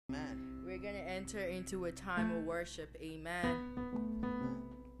going to enter into a time of worship. Amen.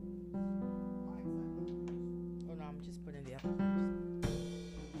 Oh no, I'm just putting the other one.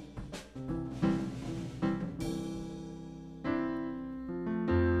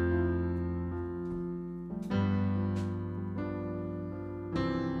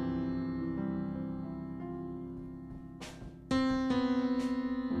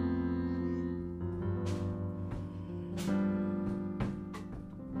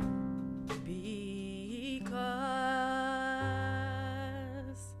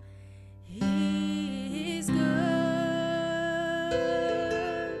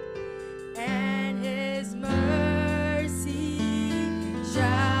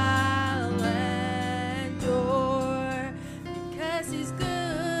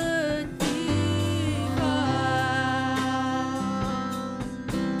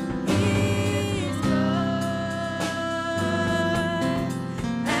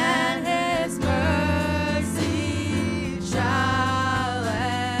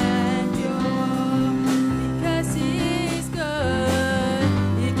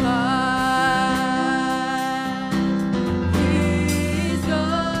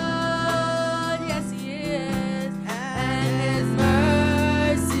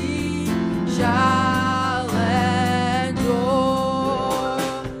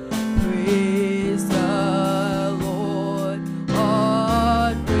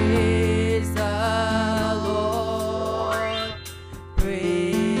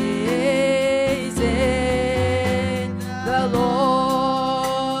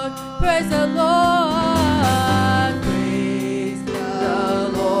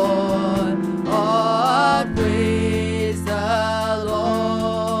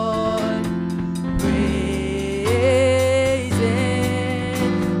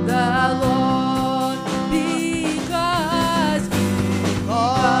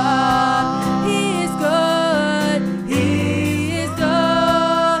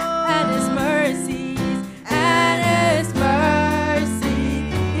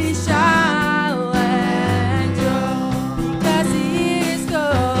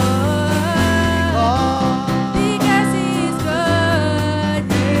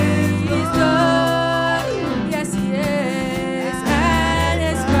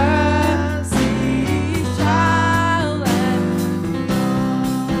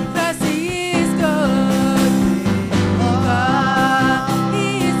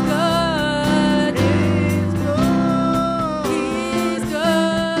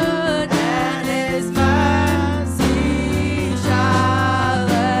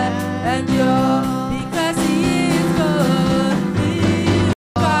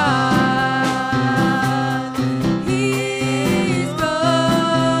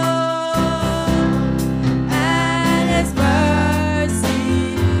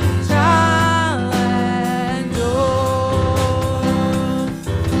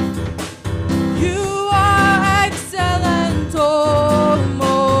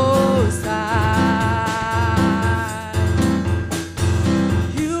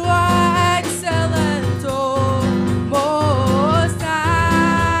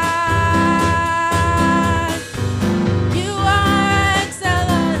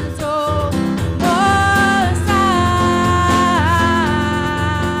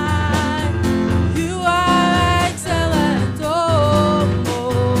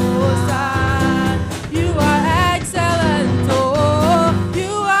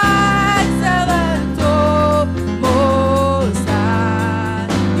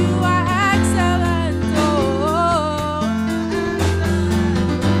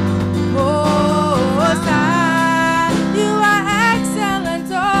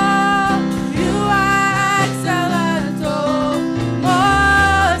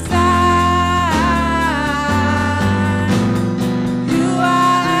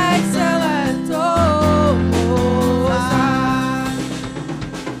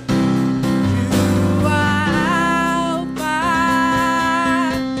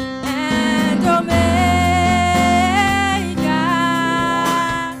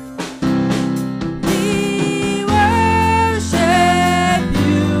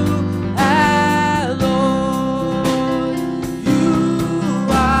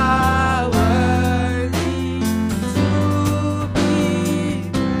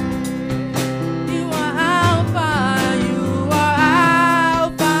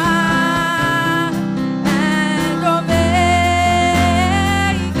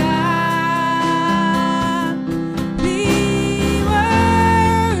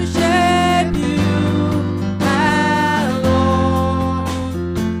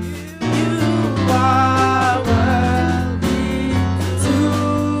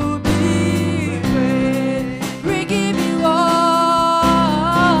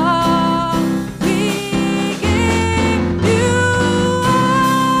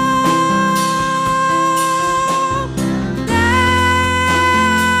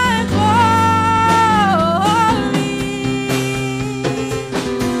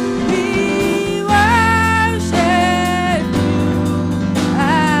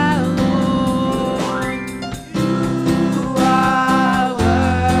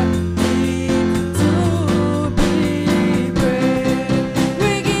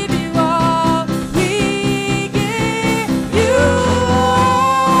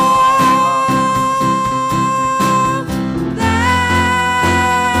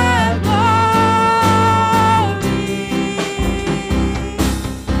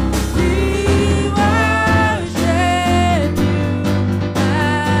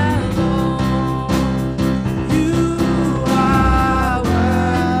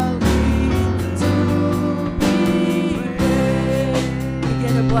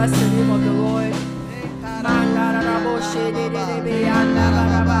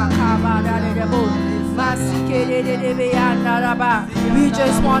 We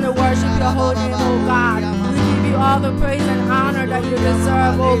just want to worship your holy name, oh God. We give you all the praise and honor that you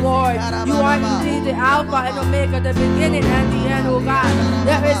deserve, oh Lord. You are indeed the Alpha and Omega, the beginning and the end, oh God.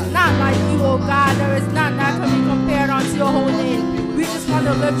 There is none like you, oh God. There is none that can be compared unto your holy name. We just want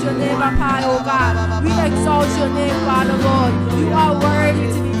to lift your name up high, oh God. We exalt your name, Father Lord. You are worthy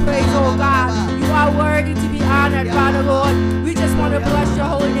to be praised, oh God. You are worthy to be honored, Father Lord. We just want to bless your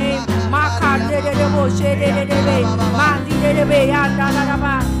holy name.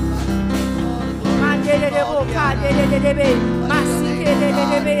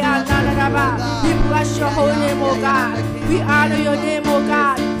 We bless your holy name, oh God. We honor your name, oh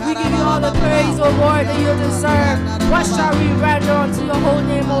God. We give you all the praise, oh Lord, that you deserve. What shall we render unto your holy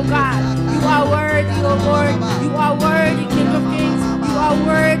name, oh God? You are worthy, oh Lord. You are worthy, King of Kings. You are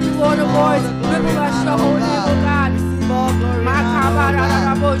worthy, Lord of Lords. We bless your holy name, oh God.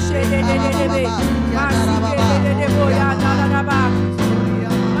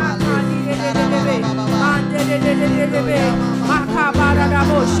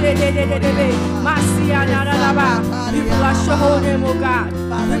 We bless your holy name, oh God.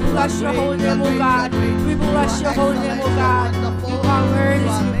 We bless your holy name, oh God. We bless your holy name, oh God. You are worthy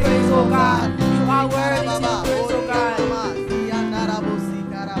to be praised, oh God. You are worthy to be praised, oh God.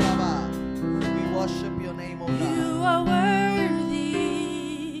 We worship your name, oh God. You are worthy,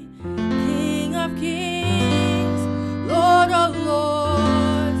 King of Kings, Lord of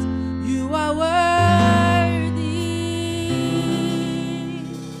Lords. You are worthy.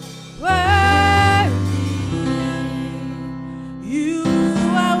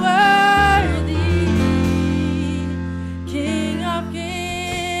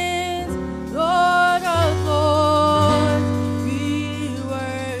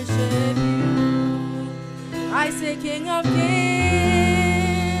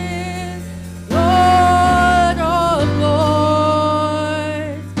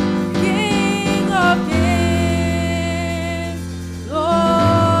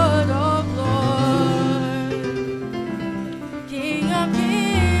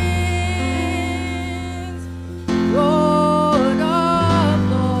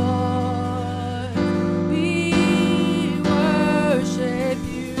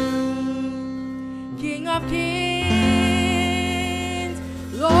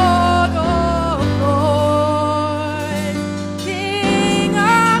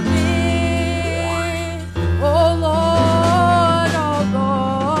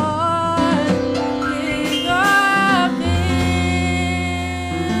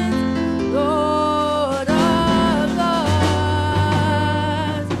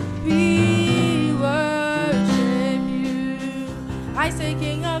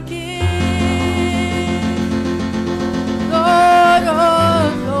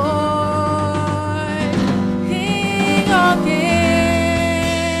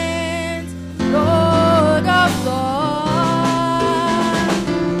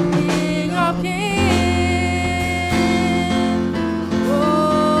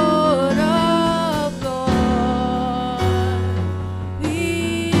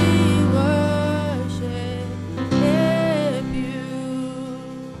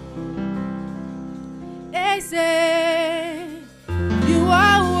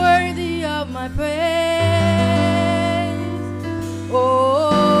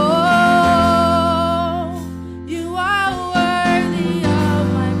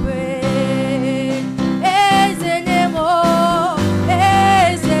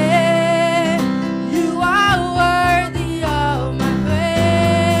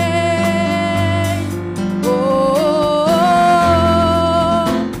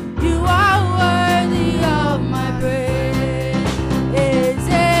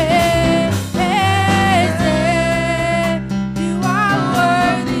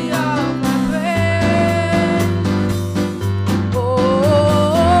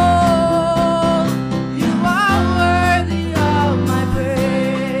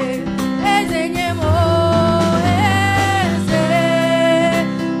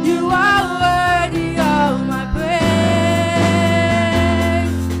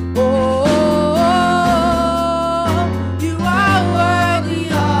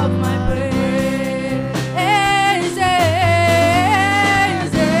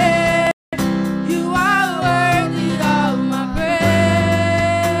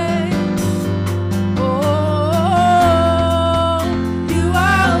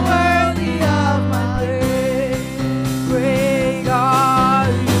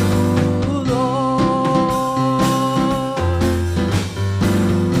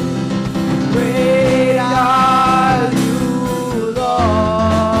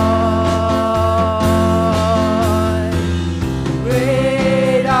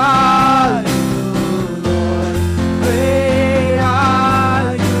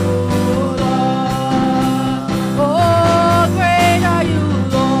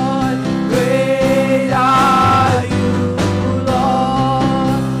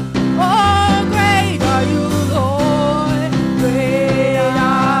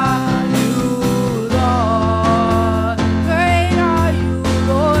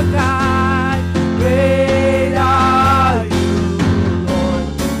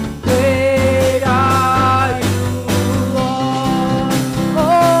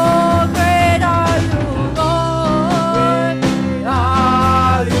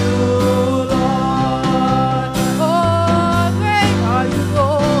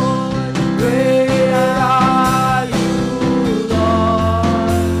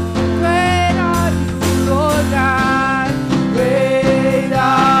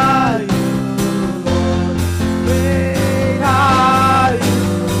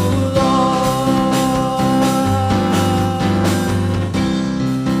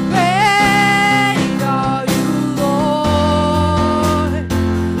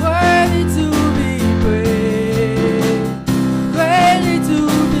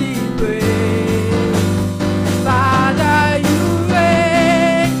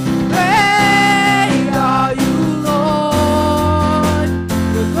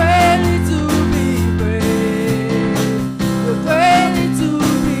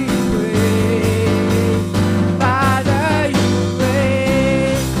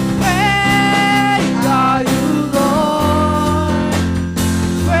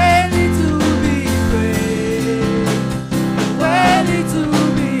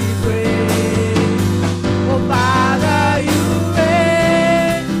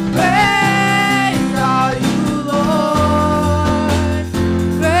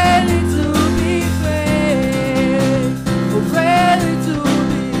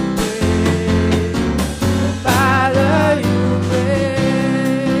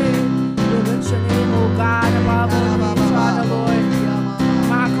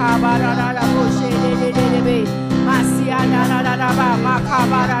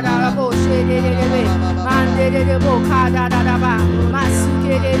 shedebe. Mandere boka da da da ba.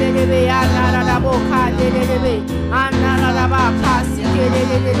 Masuke de anara da boka de. Anara da ba kasike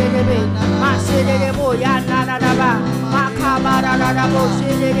de. Mashede bo ya nara da ba. Makabara da bo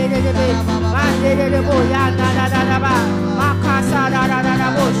shedebe. Mandere bo ya nara da ba. Makasa da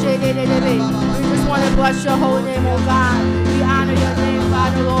bo shedebe. We just want to bless your holy name, oh God. We honor your name,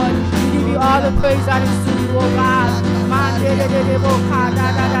 Father Lord. We give you all the praise that is due you, oh God. Mandere boka da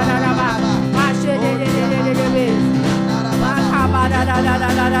da ba. Mashede Makabara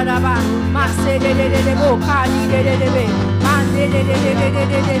da ba. Masede boka de. Mandere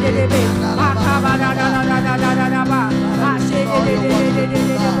Makabara da ba. Mashede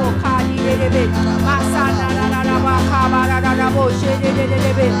boka de. Masana da ba. Kabara da bo shede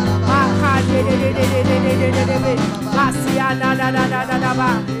Makade Masiana da ba.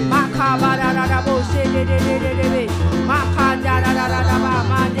 Makabara da bo shede Makanda da ba.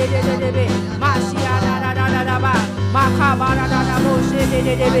 Mande Masiana da ba. Makabara da bo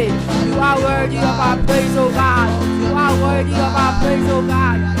shede. You are worthy of our praise, O God. You are worthy of our praise, O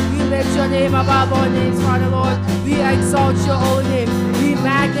God. We lift your name above all names, Father Lord. We exalt your holy name. We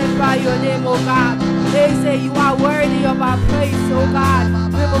magnify your name, O God. They say you are worthy of our praise, O God.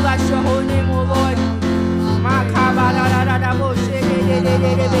 We bless your holy name, O Lord. Makabara da bo shede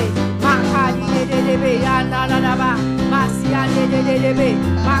Makadi Yanaba Masia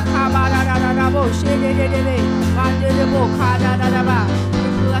Makabara da bo shede Mandebo Kada da ba. We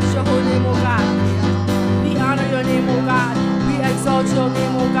bless your holy name, O God. We honor your name, O God. We exalt your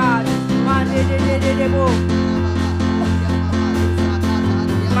name, O God. Mandebo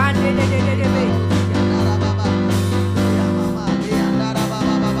Mandebo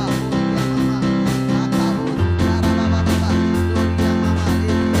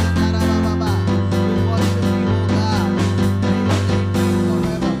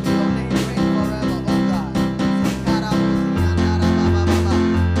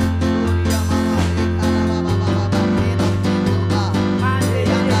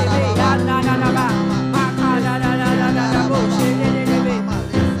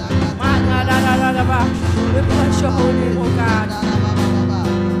your holy name, O God.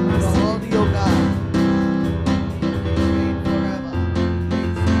 Worthy, O God.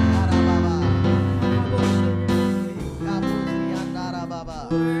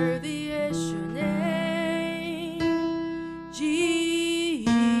 Worthy is your name,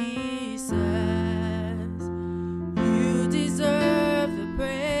 Jesus. You deserve the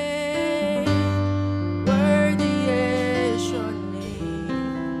praise. Worthy is your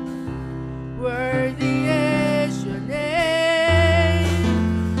name. Worthy is your name,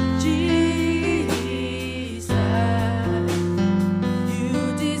 Jesus.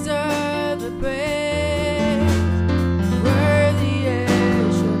 You deserve the praise. Worthy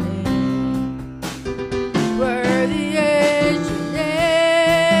is your name. Worthy is your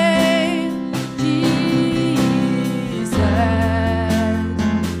name, Jesus.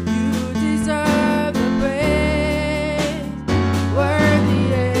 You deserve the praise. Worthy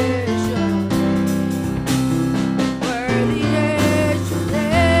is your name. Worthy is your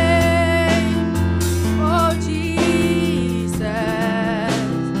name, oh Jesus.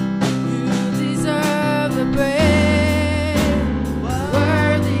 You deserve the praise.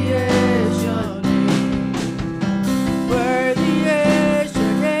 Worthy is your name. Worthy is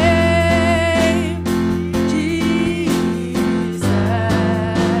your name, Jesus.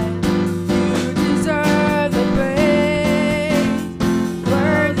 You deserve the praise.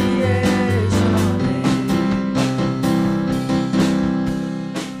 Worthy is your name.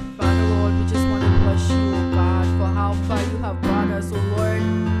 Father Lord, we just want to bless you, oh God, for how far you have brought us, oh Lord,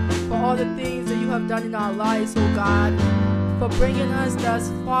 for all the things that you have done in our lives, oh God, for bringing us thus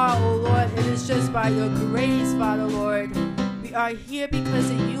far, oh Lord. It is just by your grace, Father Lord. We are here because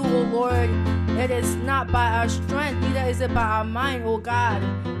of you, oh Lord. It is not by our strength, neither is it by our mind, oh God.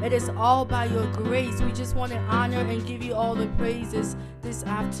 It is all by your grace. We just want to honor and give you all the praises this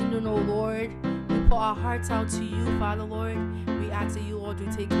afternoon, oh Lord. We put our hearts out to you, Father Lord. We ask that you, Lord,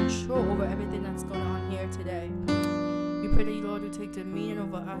 to take control over everything that's going on here today. We pray that you, Lord, will take dominion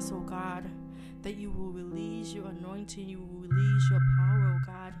over us, oh God. That you will release your anointing, you will release your power, oh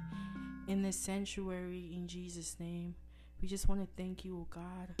God, in this sanctuary, in Jesus' name. We just want to thank you, oh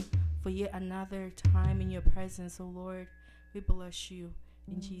God, for yet another time in your presence, oh Lord. We bless you.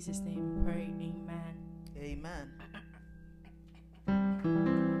 In Jesus' name we pray. Amen. Amen.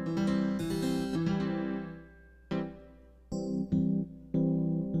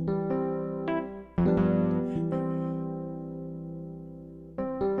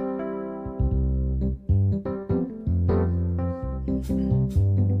 Come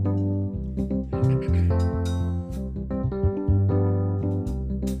on,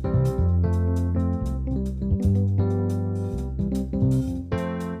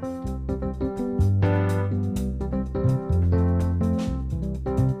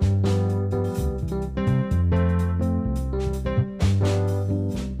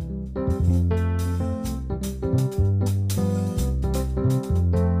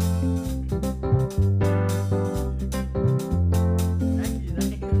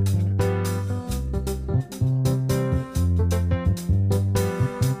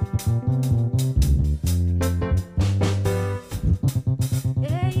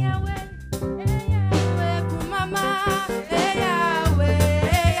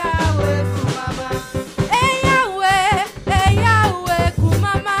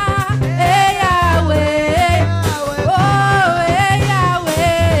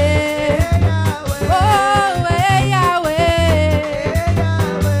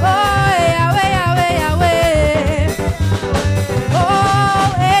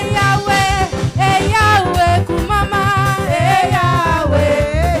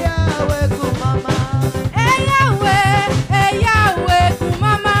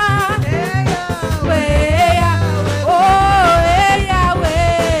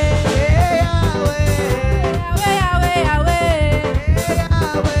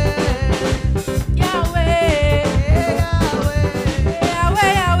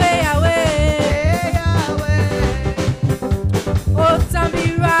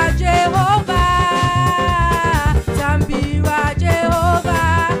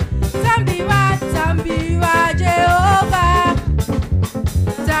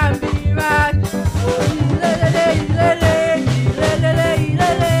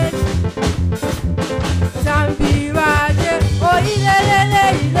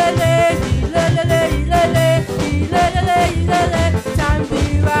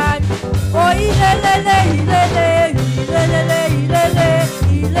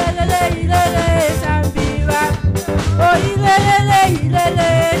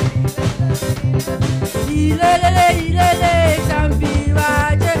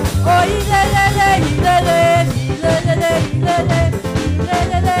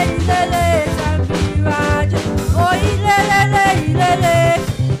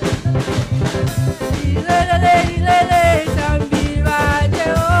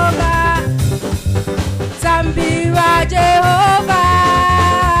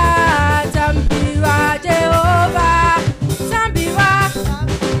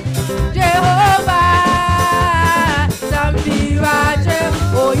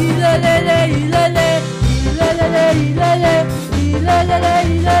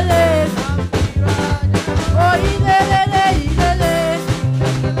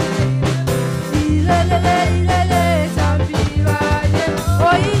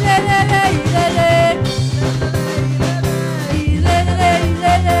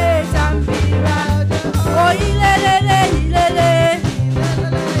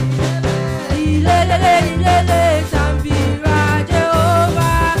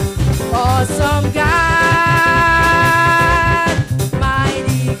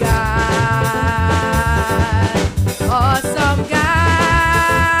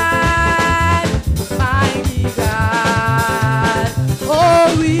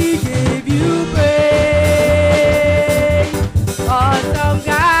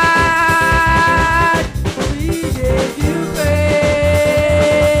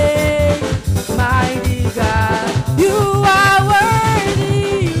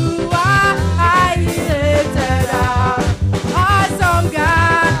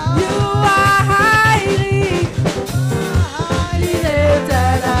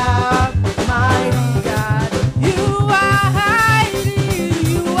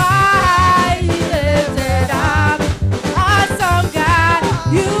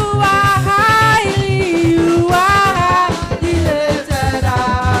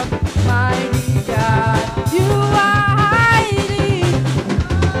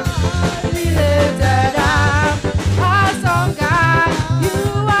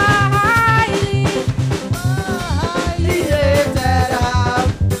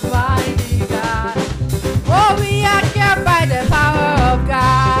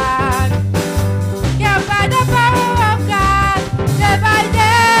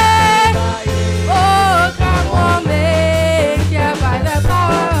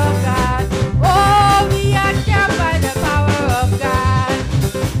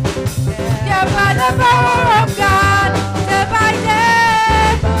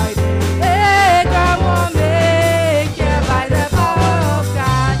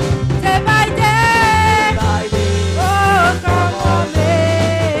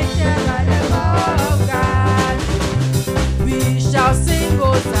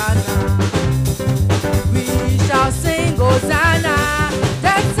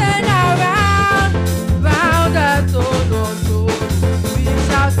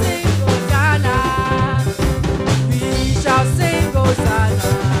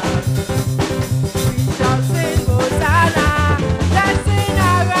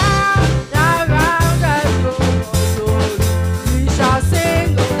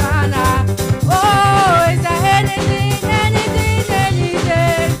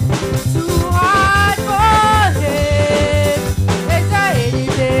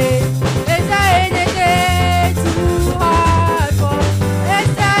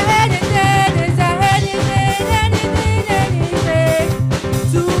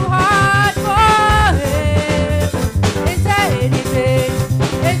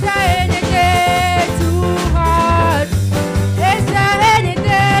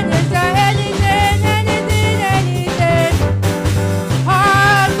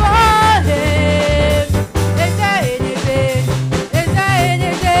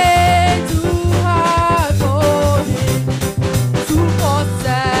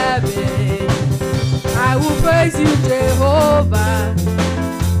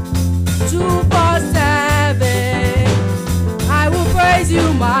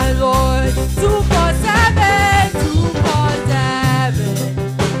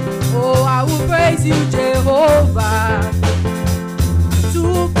 praise you, Jehovah.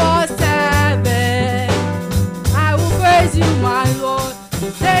 247. I will praise you, my Lord.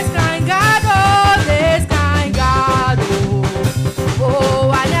 This kind God, oh, this kind God, oh.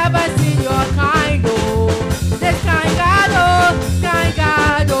 Oh, I never seen your kind, oh. This kind God, oh, kind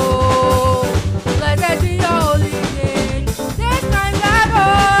God, oh. Blessed be your holy name. This kind God,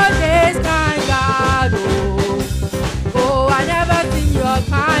 oh, this kind God, oh. Oh, I never seen your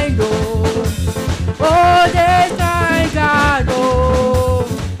kind, oh. Oh, this kind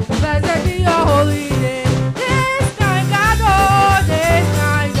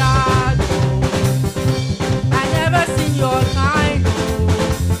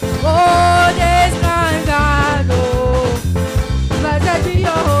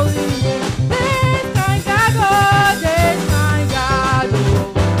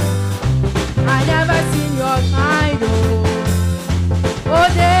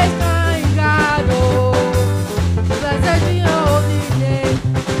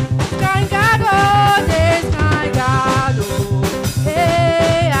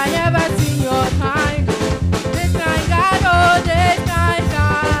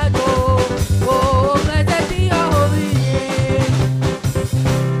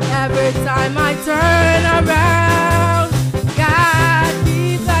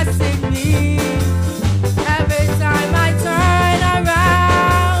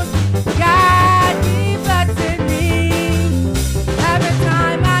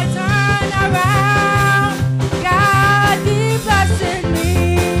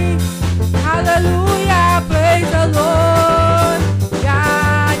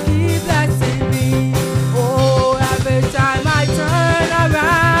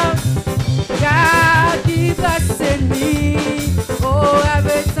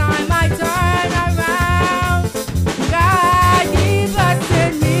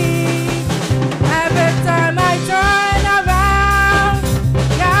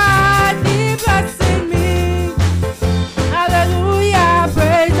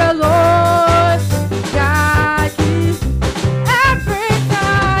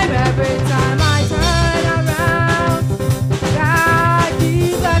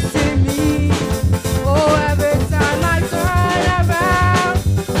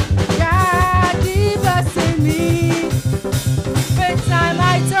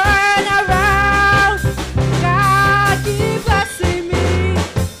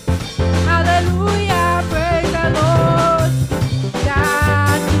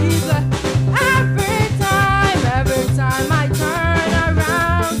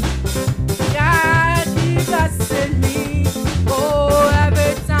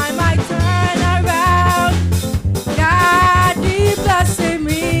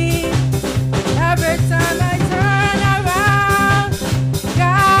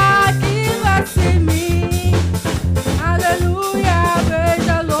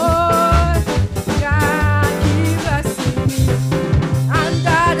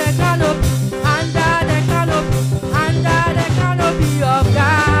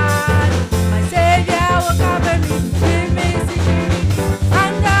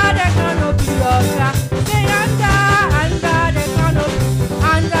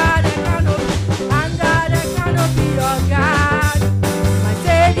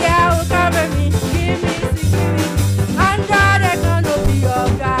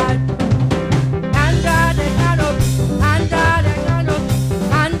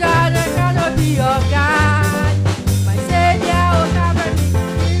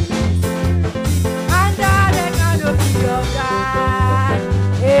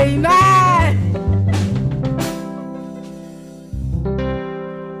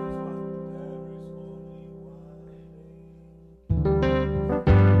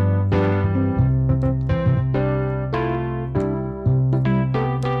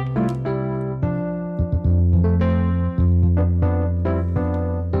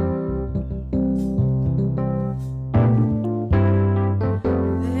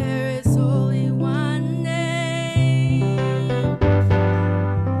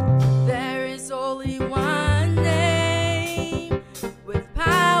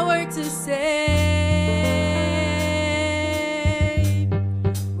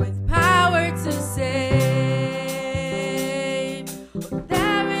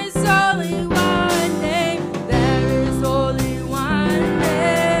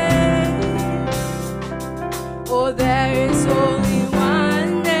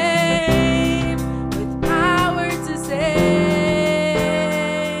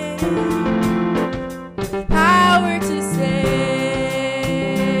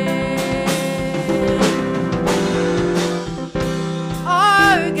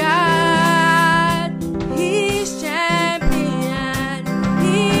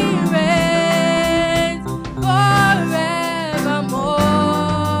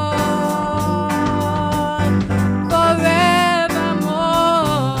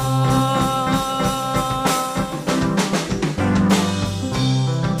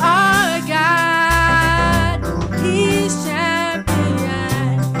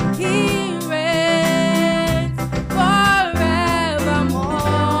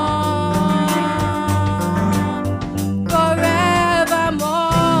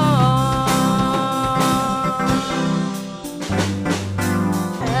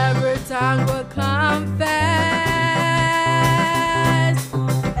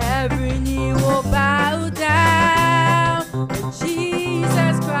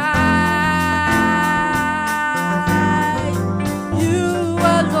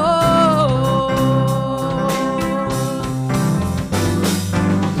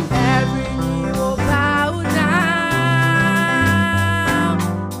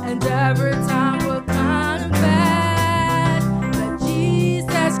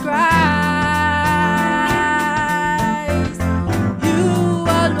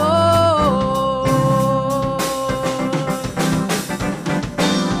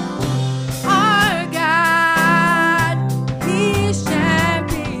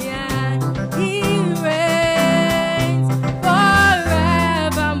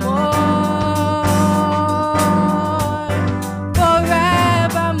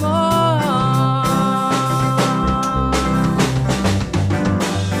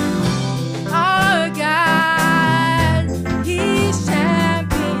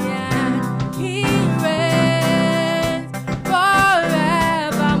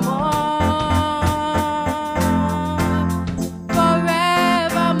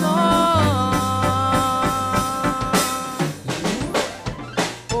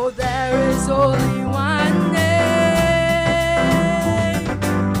is only one name.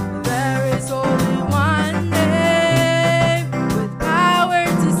 There is only one name with power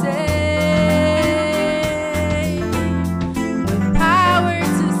to save. With power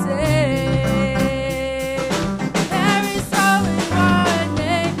to save. There is only one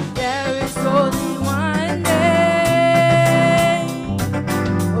name. There is only one name.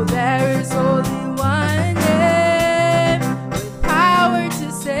 Oh, there is only one name with power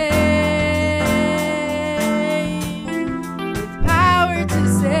to save. With power to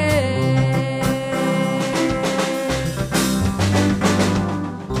save.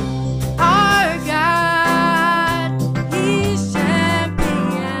 Our God, He's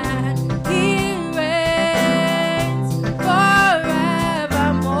champion. He reigns forevermore.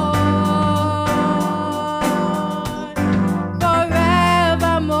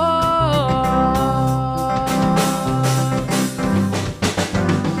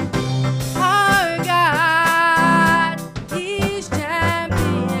 Our God, He's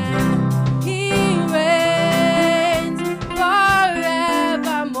champion. He reigns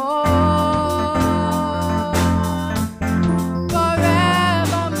forevermore.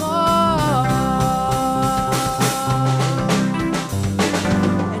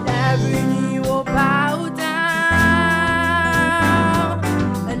 And every knee will bow down,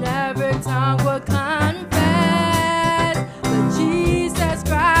 and every tongue will confess that Jesus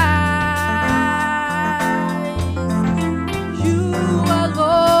Christ, you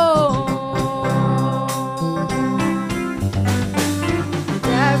alone. And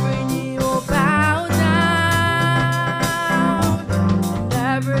every knee will bow down, and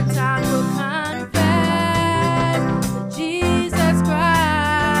every tongue will confess that Jesus Christ,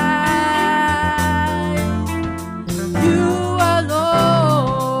 you alone.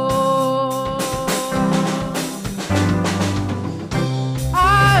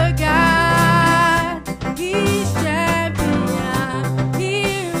 Our God, He's champion. He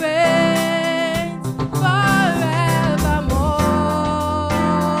reigns forevermore.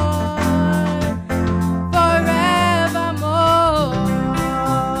 Forevermore.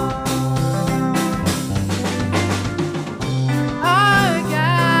 Our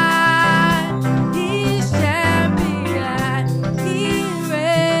God, He's champion. He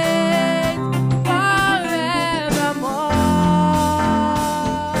reigns forevermore.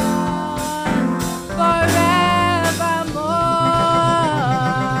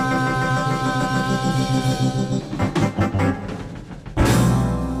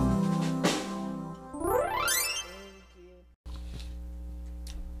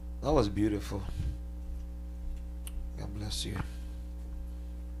 That was beautiful. God bless you.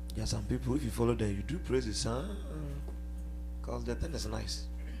 There are some people, if you follow them, you do praises, huh? Because the thing is nice.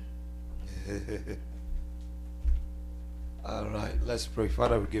 All right, let's pray.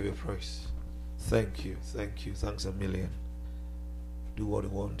 Father, we give you praise. Thank you, thank you. Thanks a million. Do what you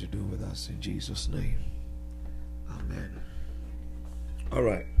want to do with us in Jesus' name. Amen. All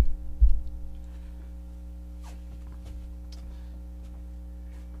right.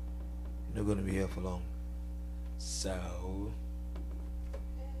 You're not going to be here for long. So,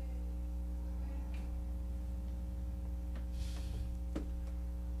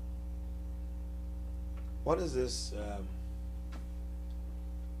 what is this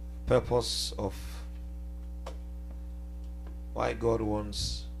purpose of why God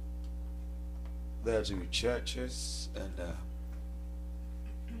wants there to be churches and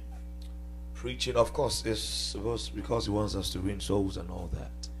preaching? Of course, it's supposed because He wants us to win souls and all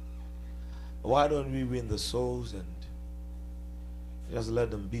that. Why don't we win the souls and just let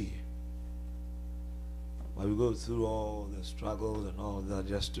them be? Why we go through all the struggles and all that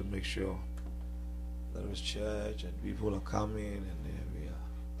just to make sure there is church and people are coming and we are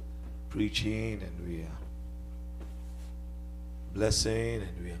preaching and we are blessing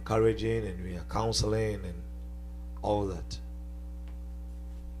and we are encouraging and we are counseling and all that.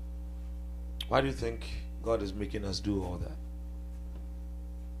 Why do you think God is making us do all that?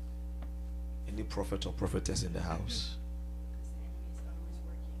 Any prophet or prophetess in the house?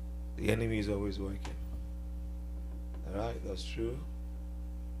 The enemy is always working. Alright, that's true.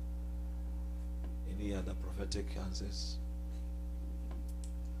 Any other prophetic answers?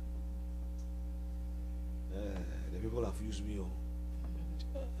 The people have used me.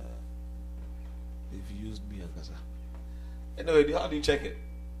 They've used me, Ankasa. Anyway, how do you check it?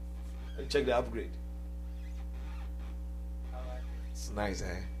 You check the upgrade. It's nice,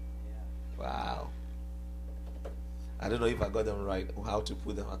 eh? Wow. I don't know if I got them right or how to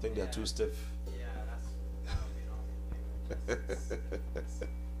put them. I think they're too stiff.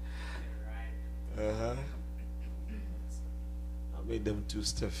 I made them too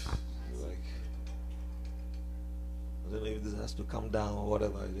stiff. Like, I don't know if this has to come down or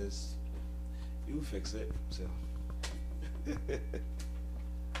whatever it is. You fix it. So.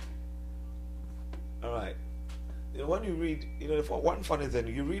 All right. When you read, for one funny thing,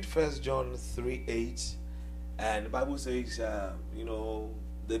 you read 1 John 3:8, and the Bible says,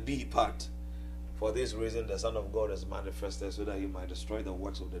 the B part. For this reason, the Son of God is manifested so that he might destroy the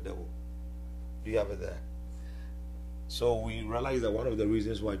works of the devil. Do you have it there? So we realize that one of the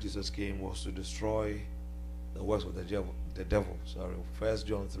reasons why Jesus came was to destroy the works of the devil. 1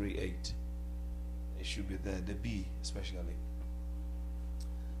 John 3:8. It should be there. The B especially.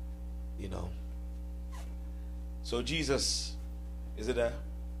 So Jesus, is it there?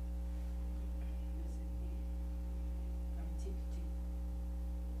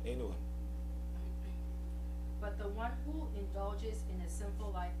 Anyone? But the one who indulges in a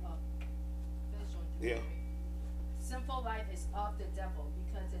sinful life sinful life is of the devil,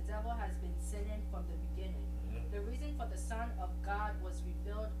 because the devil has been sinning from the beginning. Mm-hmm. The reason for the Son of God was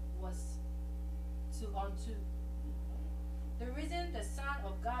revealed was to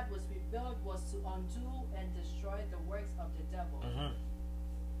undo and destroy the works of the devil. Mm-hmm.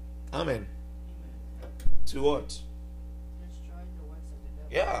 Amen. To what? Destroy the works of the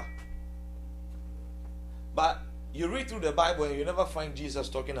devil. Yeah. But you read through the Bible and you never find Jesus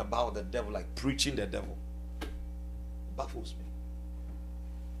talking about the devil, like preaching the devil. It baffles me.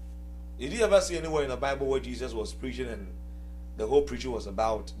 Did you ever see anywhere in the Bible where Jesus was preaching and the whole preaching was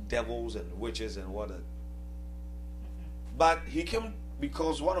about devils and witches and what? But he came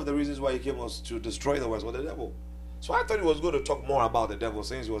because one of the reasons why he came was to destroy the works of the devil. So I thought he was going to talk more about the devil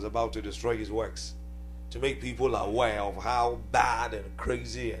since he was about to destroy his works, to make people aware of how bad and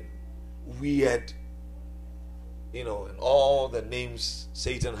crazy and weird, and all the names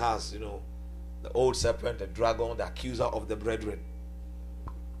Satan has, the old serpent, the dragon, the accuser of the brethren,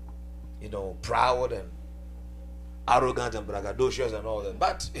 proud and arrogant and braggadocious and all that.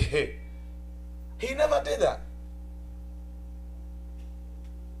 But he never did that.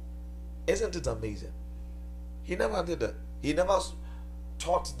 Isn't it amazing? He never did that. He never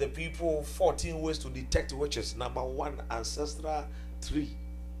taught the people 14 ways to detect witches. Number 1, ancestral tree.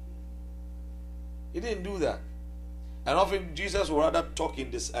 He didn't do that. And often Jesus would rather talk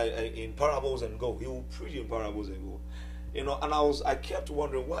in parables and go. He will preach in parables and go. And I kept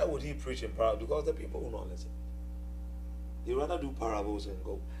wondering, why would he preach in parables? Because the people will not listen. He would rather do parables and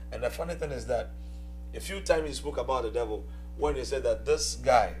go. And the funny thing is that a few times he spoke about the devil, when he said that this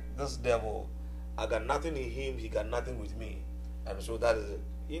devil, I got nothing in him, he got nothing with me. And so that is it.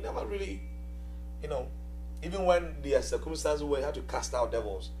 He never really, even when there are circumstances where he had to cast out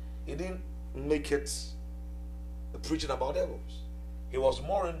devils, he didn't make it preaching about devils. He was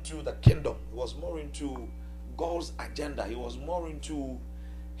more into the kingdom. He was more into God's agenda. He was more into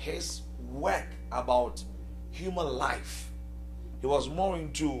his work about human life. He was more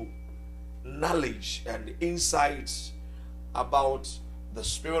into knowledge and insights about the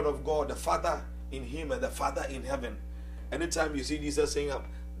Spirit of God, the Father in him and the Father in heaven. Anytime you see Jesus saying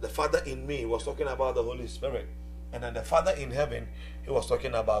the Father in me, he was talking about the Holy Spirit. And then the Father in heaven, he was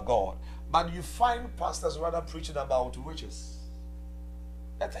talking about God. But you find pastors rather preaching about witches.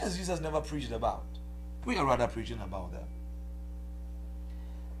 The things Jesus never preached about, we are rather preaching about them.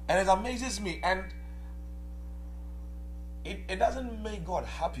 And it amazes me. And it doesn't make God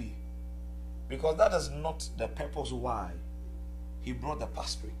happy, because that is not the purpose why he brought the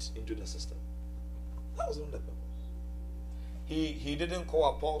pastorate into the system. That was not the purpose. He didn't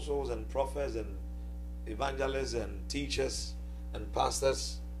call apostles and prophets and evangelists and teachers and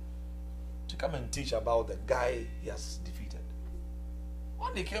pastors to come and teach about the guy he has defeated.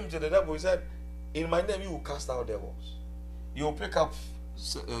 When he came to the devil, he said, in my name you will cast out devils. You will pick up,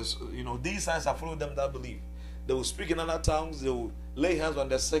 these signs have followed them that believe. They will speak in other tongues, they will lay hands on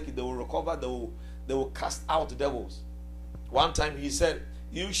the sick, they will recover, they will cast out devils. One time he said,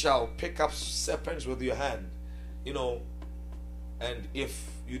 you shall pick up serpents with your hand, and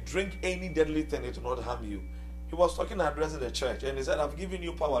if you drink any deadly thing, it will not harm you. He was talking, addressing the church, and he said, I've given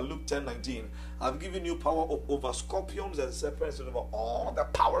you power, Luke 10:19. I've given you power over scorpions and serpents and over all the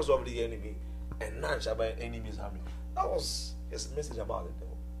powers of the enemy, and none shall by any means harm you. That was his message about the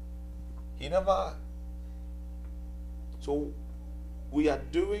devil. He never. So we are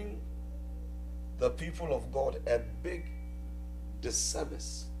doing the people of God a big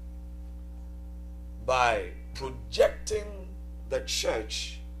disservice by projecting the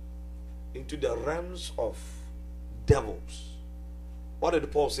church into the realms of devils. What did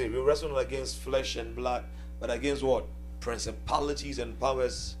Paul say? We wrestle not against flesh and blood, but against what? Principalities and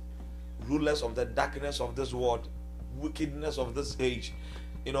powers, rulers of the darkness of this world, wickedness of this age.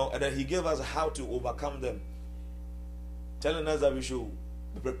 and then he gave us how to overcome them, telling us that we should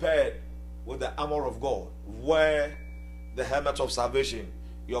be prepared with the armor of God, wear the helmet of salvation,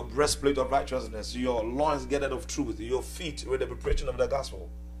 your breastplate of righteousness, your loins girded of truth, your feet with the preparation of the gospel.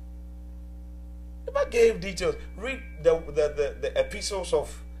 Never gave details. Read the epistles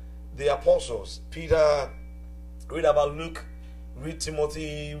of the apostles. Peter, read about Luke, read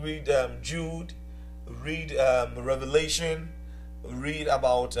Timothy, read Jude, read Revelation, read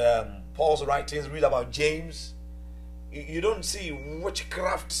about Paul's writings, read about James. You don't see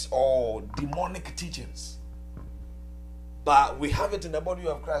witchcraft or demonic teachings. But we have it in the body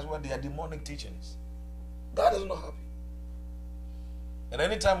of Christ where they are demonic teachings. God is not happy. And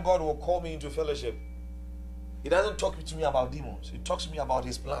anytime God will call me into fellowship, He doesn't talk to me about demons. He talks to me about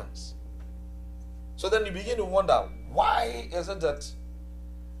His plans. So then you begin to wonder, why is it that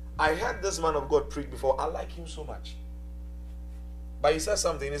I heard this man of God preach before? I like him so much. But he said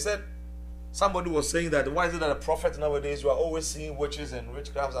something. He said, somebody was saying that, why is it that a prophet nowadays, you are always seeing witches and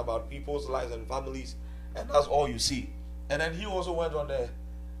witchcrafts about people's lives and families, and that's all you see? And then he also went on the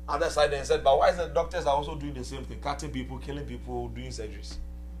other side and said, but why is it doctors are also doing the same thing? Cutting people, killing people, doing surgeries.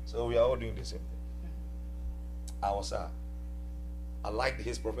 So we are all doing the same thing. I like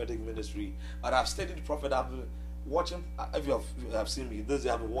his prophetic ministry, but I've studied prophet. I've been watching, if you have seen me, this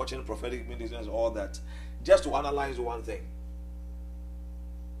I've been watching prophetic ministry and all that, just to analyze one thing.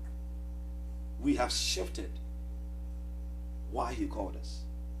 We have shifted why He called us.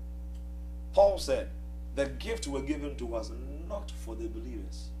 Paul said, the gift were given to us not for the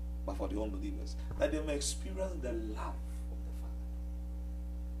believers, but for the unbelievers, that they may experience the love of the Father.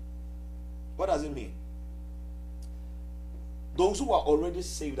 What does it mean? Those who are already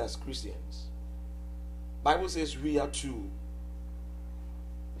saved as Christians, Bible says we are to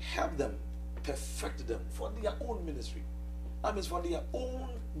help them, perfect them for their own ministry. That means for their own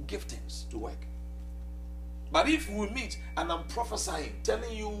giftings to work. But if we meet and I'm prophesying,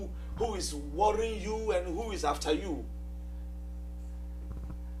 telling you who is worrying you and who is after you,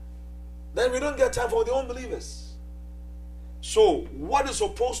 then we don't get time for the unbelievers. So what is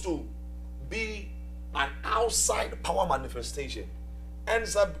supposed to be an outside power manifestation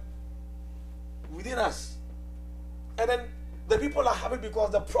ends up within us. And then the people are happy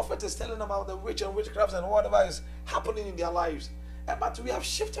because the prophet is telling them about the witch and witchcrafts and whatever is happening in their lives. But we have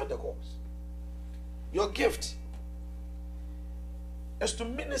shifted the course. Your gift is to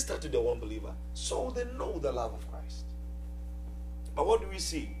minister to the unbeliever so they know the love of Christ. But what do we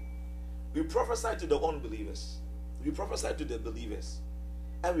see? We prophesy to the unbelievers, we prophesy to the believers,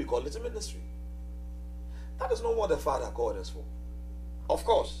 and we call it a ministry. That is not what the Father called us for. Of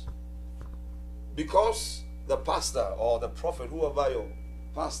course, because the pastor or the prophet, whoever your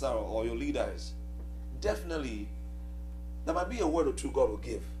pastor or your leader is, definitely there might be a word or two God will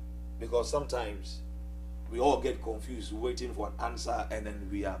give, because sometimes we all get confused waiting for an answer and then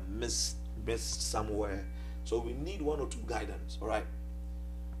we are missed somewhere. So we need one or two guidance, all right?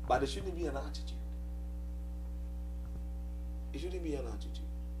 But it shouldn't be an attitude. It shouldn't be an attitude.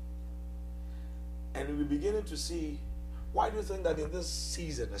 And we're beginning to see, why do you think that in this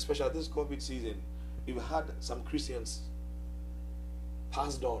season, especially this COVID season, we've had some Christians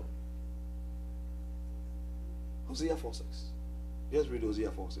passed on? Hosea 4:6. Let's read Hosea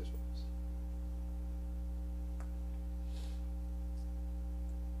 4:6 for us.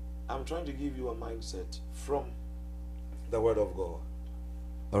 I'm trying to give you a mindset from the Word of God.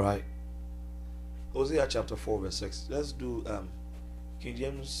 All right. Hosea chapter 4 verse 6. Let's do King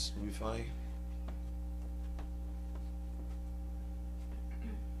James will be fine.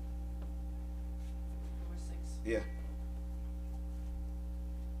 Yeah.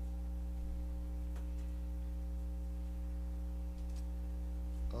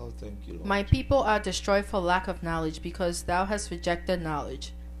 Oh, thank you, Lord. My people are destroyed for lack of knowledge, because thou hast rejected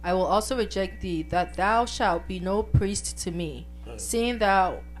knowledge. I will also reject thee, that thou shalt be no priest to me. Seeing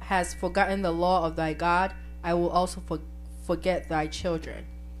thou hast forgotten the law of thy God, I will also forget thy children.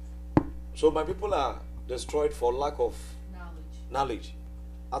 So my people are destroyed for lack of knowledge.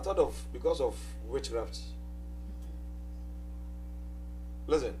 I thought of because of witchcraft.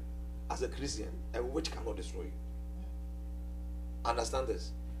 Listen, as a Christian, a witch cannot destroy you. Understand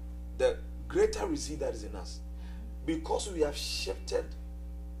this. The greater we see that is in us, because we have shifted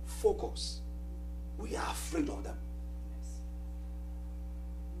focus, we are afraid of them.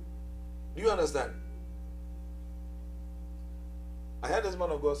 Do you understand? I heard this man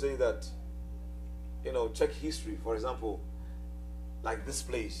of God saying that, check history. For example, like this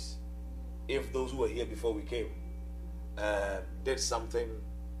place, if those who were here before we came did something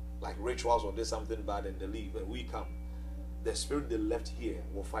like rituals or did something bad and they leave and we come, the spirit they left here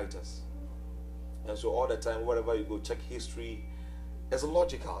will fight us. And so all the time, wherever you go, check history. It's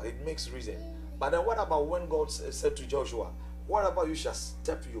logical. It makes reason. But then what about when God said to Joshua, what about you shall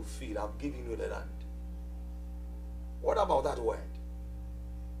step your feet? I've given you the land. What about that word?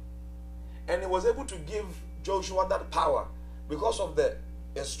 And he was able to give Joshua that power because of the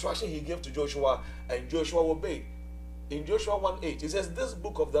instruction he gave to Joshua, and Joshua obeyed. In Joshua 1:8, it says, this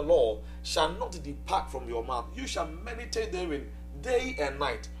book of the law shall not depart from your mouth. You shall meditate therein day and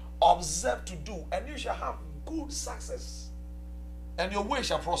night. Observe to do, and you shall have good success. And your way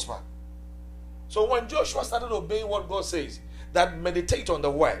shall prosper. So when Joshua started obeying what God says, that meditate on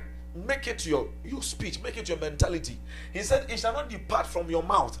the word, make it your speech, make it your mentality. He said, it shall not depart from your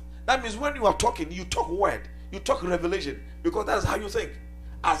mouth. That means when you are talking, you talk word, you talk revelation, because that's how you think.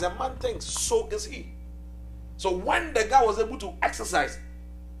 As a man thinks, so is he. So when the guy was able to exercise,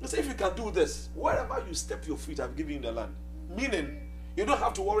 he said, if you can do this, wherever you step your feet, I've given you the land. Meaning, you don't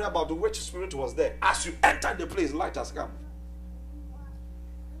have to worry about which spirit was there. As you enter the place, light has come.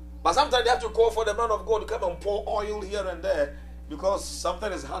 But sometimes they have to call for the man of God to come and pour oil here and there because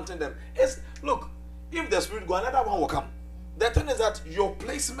something is hunting them. Look, if the spirit go, another one will come. The thing is that your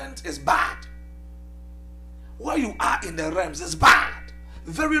placement is bad. Where you are in the realms is bad.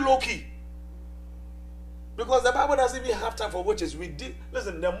 Very low key. Because the Bible doesn't even have time for witches.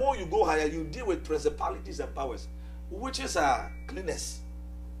 Listen, the more you go higher, you deal with principalities and powers. Witches are cleaners.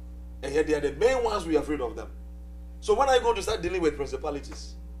 And yet they are the main ones we are afraid of them. So when are you going to start dealing with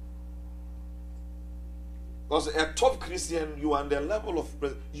principalities? Because a top Christian, you are on the level of,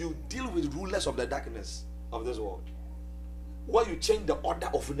 you deal with rulers of the darkness of this world. Where you change the order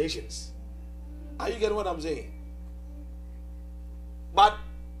of nations. Are you getting what I'm saying? But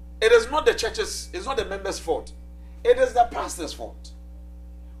it is not the church's, it's not the members' fault. It is the pastor's fault.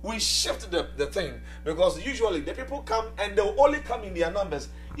 We shift the thing because usually the people come and they'll only come in their numbers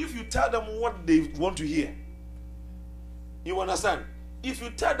if you tell them what they want to hear. You understand? If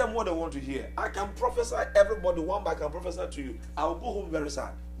you tell them what they want to hear, I can prophesy everybody one by, I can prophesy to you. I will go home very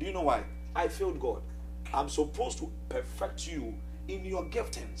sad. Do you know why? I failed God. I'm supposed to perfect you in your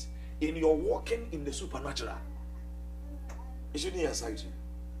giftings, in your walking in the supernatural. It shouldn't excite you.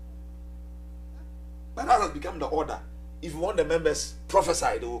 But that has become the order. If you want the members,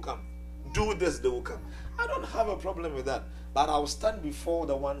 prophesy, they will come. Do this, they will come. I don't have a problem with that. But I will stand before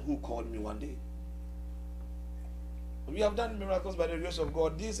the one who called me one day. We have done miracles by the grace of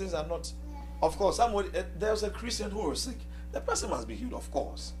God. These things are not. Of course, there's a Christian who was sick. The person must be healed, of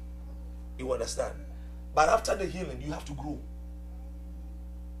course. You understand? But after the healing, you have to grow.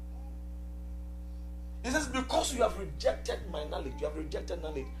 It says, because you have rejected my knowledge, you have rejected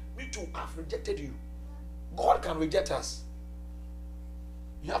knowledge. Me too, I've rejected you. God can reject us.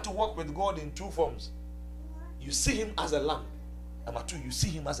 You have to work with God in two forms. You see him as a lamb. Number two, you see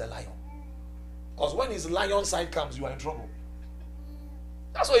him as a lion. Because when his lion side comes, you are in trouble.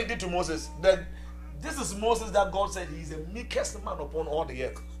 That's what he did to Moses. This is Moses that God said he is the meekest man upon all the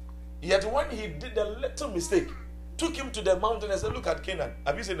earth. Yet when he did a little mistake, took him to the mountain and said, look at Canaan.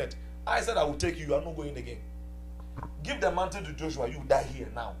 Have you seen it? I said, I will take you. You are not going again. Give the mountain to Joshua. You die here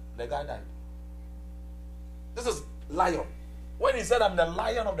now. The guy died. This is lion. When he said, I'm the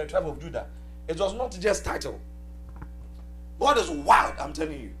lion of the tribe of Judah, it was not just title. God is wild, I'm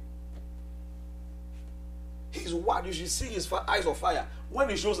telling you. He's wild. You should see his eyes of fire. When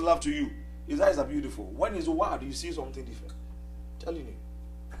he shows love to you, his eyes are beautiful. When he's wild, you see something different. I'm telling you.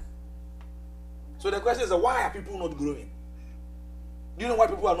 So the question is, why are people not growing? Do you know why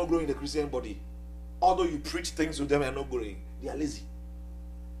people are not growing in the Christian body? Although you preach things to them and not growing, they are lazy.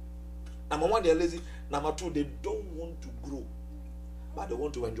 Number one, they are lazy. Number two, they don't want to grow, but they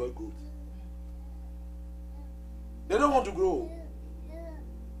want to enjoy growth. They don't want to grow.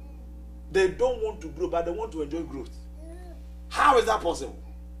 They don't want to grow, but they want to enjoy growth. How is that possible?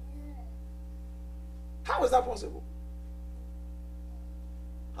 How is that possible?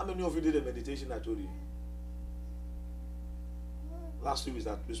 How many of you did a meditation I told you? Last 2 weeks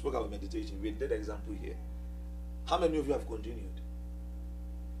that we spoke about meditation. We did an example here. How many of you have continued?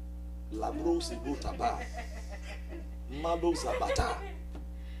 Labro Sebo Taba. Mado Sabata.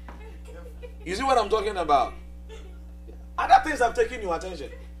 You see what I'm talking about? Other things have taken your attention.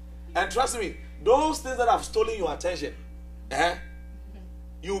 And trust me, those things that have stolen your attention,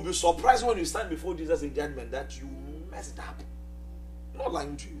 you will be surprised when you stand before Jesus in judgment that you messed up. I'm not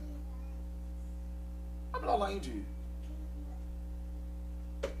lying to you. I'm not lying to you.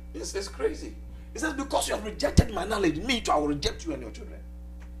 It's crazy. He says, because you have rejected my knowledge, me too, I will reject you and your children.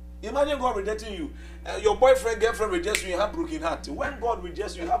 Imagine God rejecting you. Your boyfriend, girlfriend rejects you, you have broken heart. When God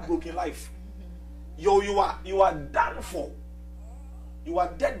rejects you, you have broken life. You are done for. You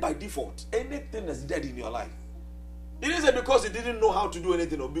are dead by default. Anything is dead in your life. It isn't because you didn't know how to do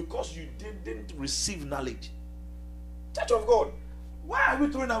anything, or because you didn't receive knowledge. Church of God, why are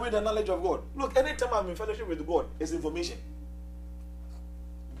we throwing away the knowledge of God? Look, anytime I'm in fellowship with God, it's information.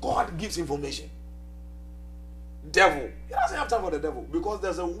 God gives information. Devil, he doesn't have time for the devil, because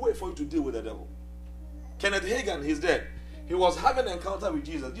there's a way for you to deal with the devil. Kenneth Hagin, he's dead. He was having an encounter with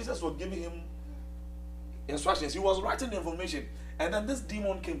Jesus. Jesus was giving him instructions. He was writing the information, and then this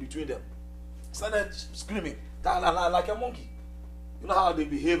demon came between them, started screaming like a monkey. You know how they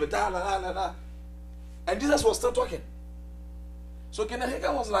behave, and Jesus was still talking. So Kenneth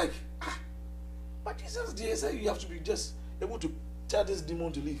Hagin was like, but Jesus did say you have to be just able to tell this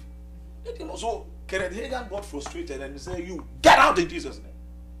demon to leave. The demon, so Kenneth Hagin got frustrated and he said, you get out in Jesus'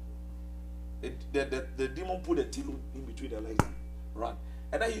 name. The demon put a tail in between their legs and ran.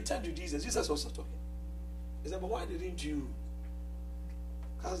 And then he turned to Jesus. Jesus was still talking. He said, but why didn't you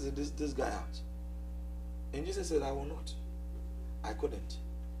cast this guy out? And Jesus said, I will not. I couldn't.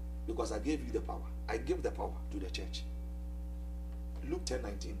 Because I gave you the power. I gave the power to the church. Luke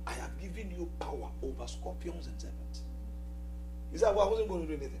 10:19. I have given you power over scorpions and serpents. He said, well, I wasn't going to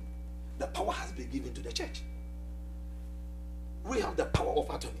do anything. The power has been given to the church. We have the power of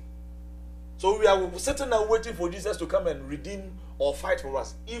attorney. So we are sitting there waiting for Jesus to come and redeem or fight for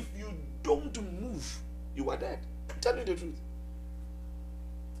us. If you don't move, you are dead. I'm telling you the truth.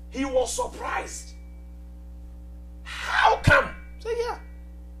 He was surprised. How come? Say, yeah.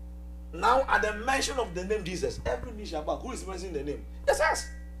 Now at the mention of the name Jesus, every knee shall bow. Who is mentioning the name? It's us.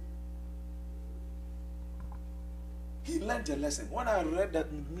 He learned a lesson. When I read that,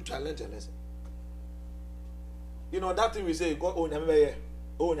 I learned a lesson. You know that thing we say, God, oh Nyambeye,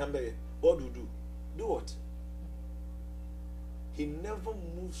 God will do. Do what? He never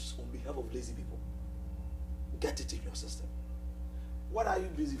moves on behalf of lazy people. Get it in your system. What are you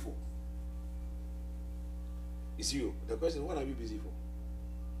busy for? It's you. The question is, what are you busy for?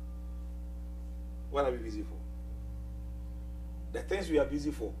 What are we busy for? The things we are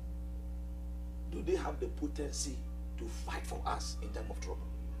busy for, do they have the potency to fight for us in time of trouble?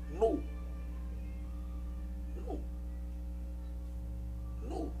 No. No.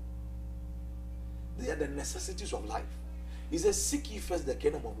 No. They are the necessities of life. He says, seek ye first the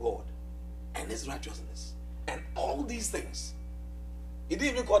kingdom of God and his righteousness. And all these things. He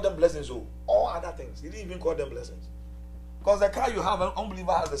didn't even call them blessings. So all other things. He didn't even call them blessings. Because the car you have, an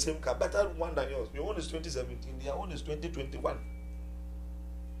unbeliever has the same car, better one than yours. Your own is 2017, their own is 2021.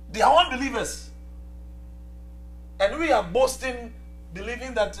 They are unbelievers. And we are boasting,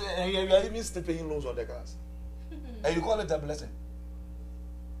 believing that we are even still paying loans on the cars. And you call it a blessing.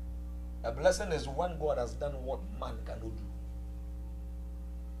 A blessing is when God has done what man cannot do.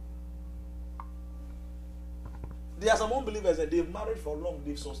 There are some unbelievers that they've married for long,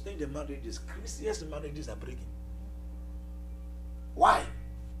 they've sustained their marriages. Christians' marriages are breaking. Why?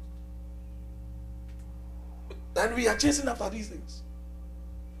 And we are chasing after these things.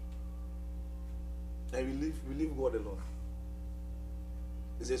 And we leave God alone.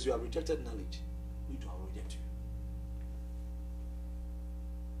 He says, you have rejected knowledge, we too will reject you.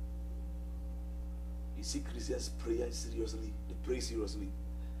 You see Christians pray seriously, they pray seriously.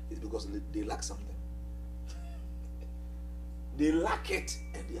 It's because they lack something. They lack it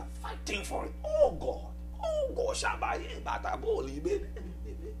and they are fighting for it. Oh God. Oh God, Shabaye, Bataboli,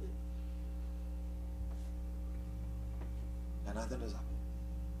 and nothing is happening.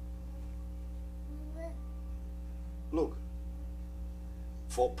 Look,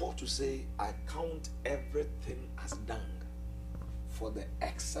 for Paul to say, I count everything as dung for the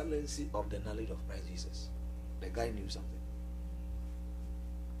excellency of the knowledge of Christ Jesus. The guy knew something.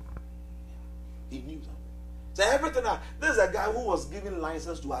 He knew something. So everything, this is a guy who was given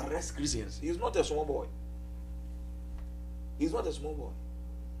license to arrest Christians. He's not a small boy. He's not a small boy.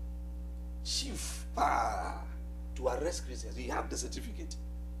 Chief to arrest Christians. He had the certificate.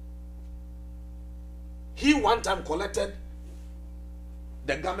 He one time collected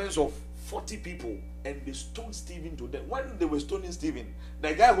the garments of 40 people and they stoned Stephen to death. When they were stoning Stephen,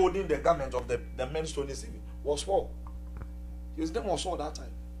 the guy holding the garment of the men stoning Stephen was Paul. His name was Saul that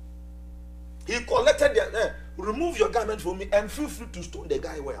time. He collected their, remove your garment from me and feel free to stone the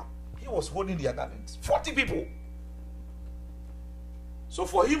guy well. He was holding their garments. 40 people. So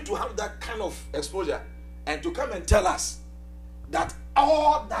for him to have that kind of exposure and to come and tell us that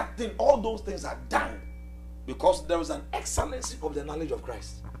all those things are done because there was an excellency of the knowledge of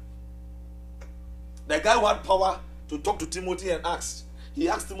Christ. The guy who had power to talk to Timothy and asked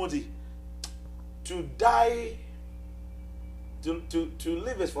Timothy to die To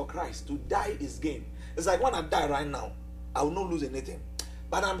live is for Christ. To die is gain. It's like when I die right now, I will not lose anything.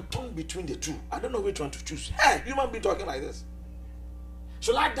 But I'm torn between the two. I don't know which one to choose. Hey, human being talking like this.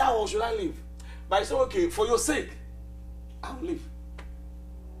 Should I die or should I live? But I say, okay, for your sake, I will live.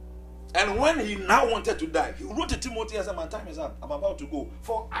 And when he now wanted to die, he wrote to Timothy and said, my time is up. I'm about to go.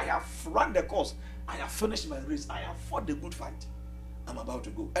 For I have run the course. I have finished my race. I have fought the good fight. I'm about to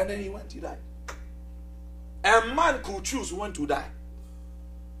go. And then he went, he died. A man could choose when to die.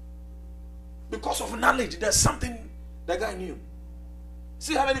 Because of knowledge, there's something the guy knew.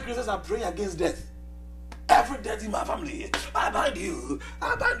 See how many Christians are praying against death? Every death in my family, I bind you.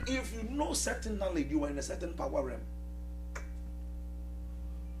 I bind. If you know certain knowledge, you are in a certain power realm.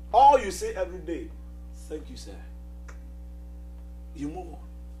 All you say every day, thank you, sir. You move on.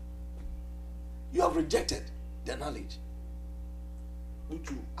 You have rejected the knowledge. Me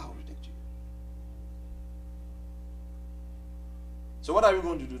too, I'll reject you. So what are we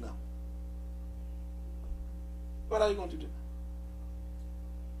going to do now? What are you going to do?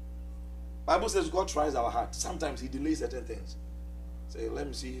 Bible says God tries our heart. Sometimes he delays certain things. Say, let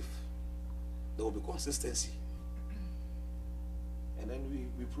me see if there will be consistency. And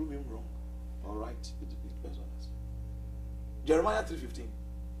then we prove him wrong. All right. It depends on us. Jeremiah 3:15.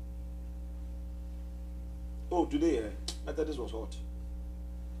 Oh, today, Methodist was hot.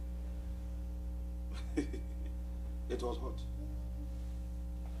 It was hot.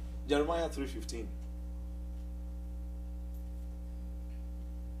 Jeremiah 3:15.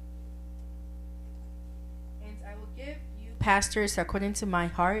 And I will give you pastors according to my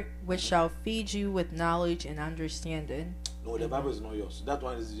heart, which shall feed you with knowledge and understanding. No, the Bible is not yours. That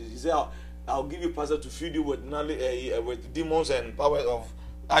one is. He said, "I'll give you pastor to feed you with knowledge, with demons and power of."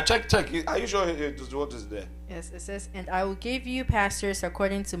 I check. Are you sure it is what is there? Yes, it says, "And I will give you pastors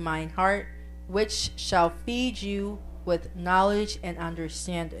according to mine heart, which shall feed you with knowledge and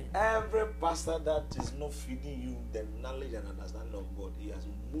understanding." Every pastor that is not feeding you the knowledge and understanding of God, he has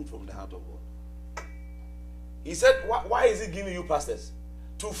moved from the heart of God. He said, "Why is he giving you pastors?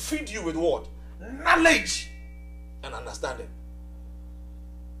 To feed you with what? Knowledge and understanding."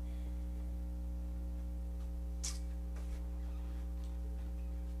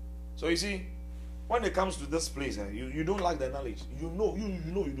 So you see, when it comes to this place, you don't like the knowledge. You know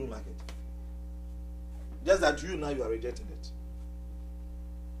you don't like it. Just that you are rejecting it.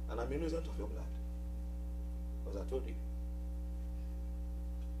 And I'm innocent of your blood. Because I told you.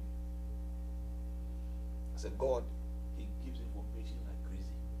 I said, God, he gives information like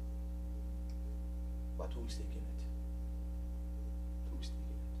crazy. But who is taking it? Who is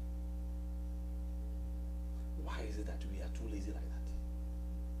taking it? Why is it that we are too lazy like that?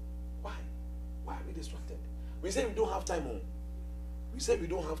 Why? Why are we distracted? We say we don't have time on. We say we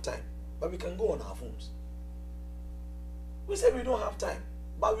don't have time, but we can go on our phones. We say we don't have time,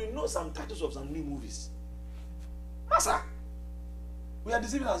 but we know some titles of some new movies. Master, we are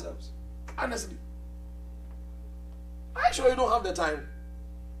deceiving ourselves. Honestly. Are you sure you don't have the time?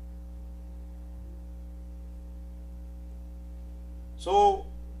 So,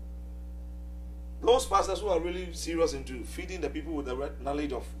 those pastors who are really serious into feeding the people with the right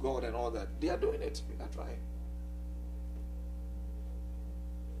knowledge of God and all that, they are doing it. We are trying.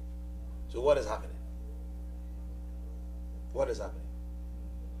 So what is happening? What is happening?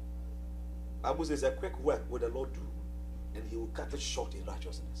 Bible says a quick work will the Lord do, and he will cut it short in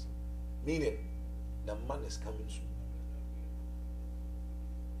righteousness. Meaning, the man is coming soon.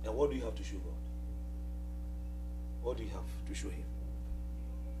 And what do you have to show God? What do you have to show him?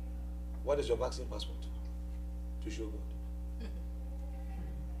 What is your vaccine passport to show God?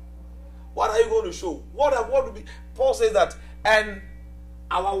 What are you going to show? What will be? Paul says that, and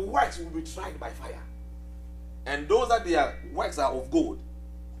our works will be tried by fire. And those that their works are of gold,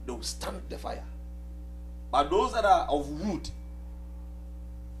 they will stand the fire. But those that are of wood,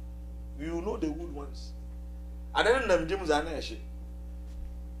 you know the wood ones. And then them James are not.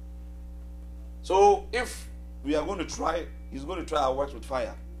 So if we are going to try, he's going to try our works with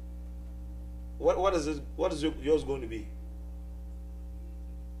fire. What is it? What is yours going to be?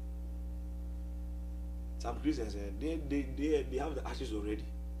 Some Christians they have the ashes already.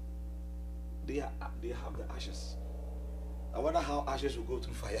 They have the ashes. I wonder how ashes will go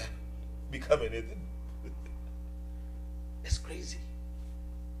through fire, become anything. It's crazy.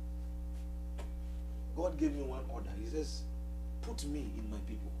 God gave me one order. He says, "Put me in my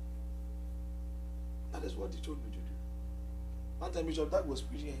people." That is what he told me to do. One time Bishop Doug was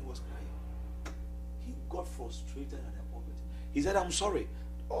preaching and he was crying. He got frustrated at the pulpit. He said, "I'm sorry.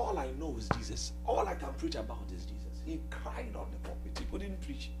 All I know is Jesus. All I can preach about is Jesus." He cried on the pulpit. He couldn't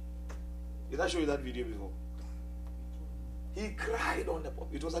preach. Did I show you that video before? He cried on the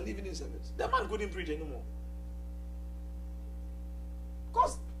pulpit. It was an evening service. The man couldn't preach anymore.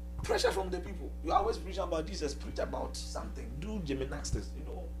 Because pressure from the people. You always preach about Jesus, preach about something. Do gymnastics,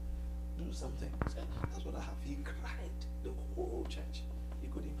 do something. That's what I have. He cried the whole church. He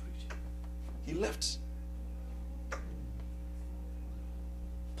couldn't preach. He left.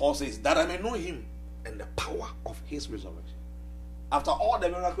 Paul says, that I may know him and the power of his resurrection. After all the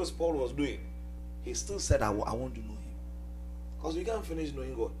miracles Paul was doing, he still said, I want to know him. Because we can't finish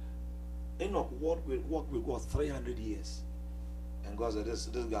knowing God. Enoch walked with God 300 years. And God said, this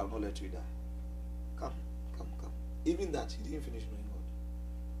guy will not let you die. Come. Even that, he didn't finish knowing God.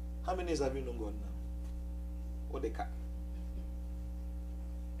 How many years have you known God now? What they can.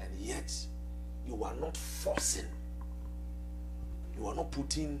 And yet, you are not forcing. You are not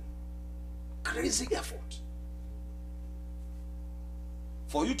putting crazy effort.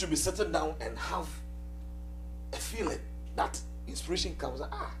 For you to be sitting down and have a feeling that inspiration comes,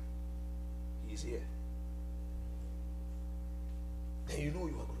 he's here. Then you know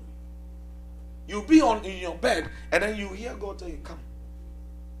you are growing. You'll be in your bed and then you hear God tell you, come.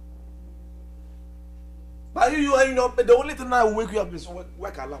 But you are in your bed, the only thing that will wake you up is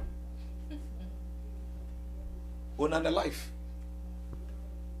work alarm. On the life.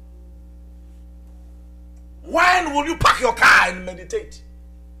 When will you park your car and meditate?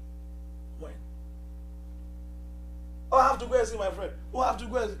 When? Oh, I have to go and see my friend. Oh, I have to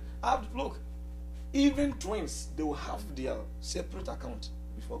go and look. Even twins, they will have their separate account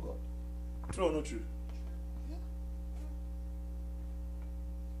before God. True or not true? Yeah.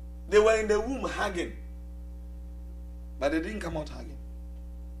 They were in the womb hugging, but they didn't come out hugging.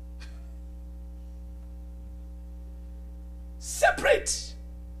 Separate.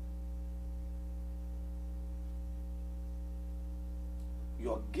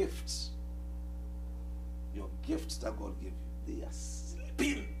 Your gifts that God gave you, they are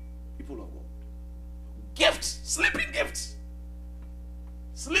sleeping, people of God. Gifts, sleeping gifts.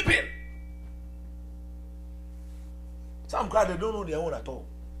 Sleeping. Some cry, they don't know their own at all.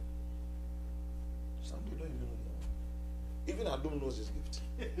 Some they don't even know their own. Even Adam knows his gift.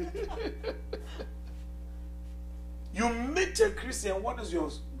 You meet a Christian, what is your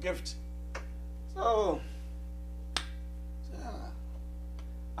gift? So,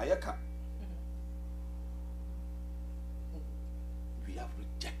 Ayaka. We have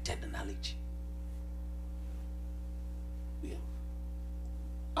rejected the knowledge. We have.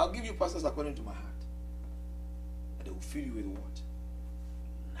 I'll give you pastors according to my heart. And they will fill you with what?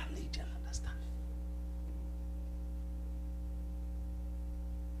 Knowledge and understanding.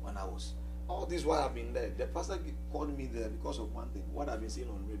 When I was, all this while I've been there, the pastor called me there because of one thing. What I've been saying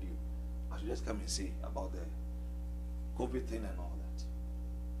on radio. I should just come and say about the COVID thing and all that.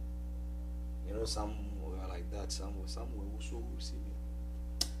 Some were like that, some were also receiving.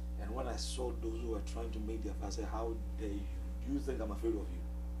 And when I saw those who were trying to make their fast, I said, how dare you? Do you think I'm afraid of you?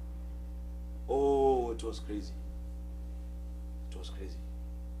 Oh, it was crazy. It was crazy.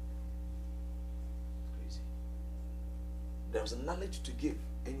 Crazy. There was a knowledge to give,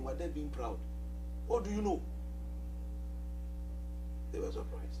 and you were there being proud. What do you know? They were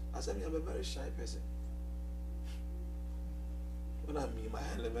surprised. I said, I'm a very shy person. When I'm in my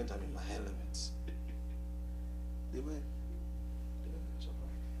element, I'm in my elements. They were very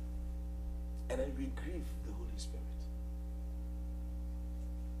surprised. And then we grieve the Holy Spirit.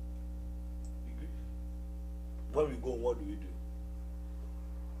 We grieve. When we go, what do?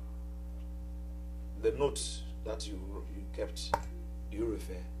 The notes that you kept, do you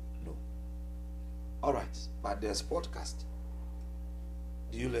refer? No. All right, but there's podcast.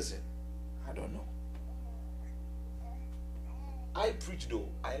 Do you listen? I don't know. I preach though.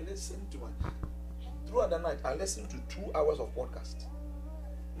 I listen to throughout the night. I listen to 2 hours of podcast.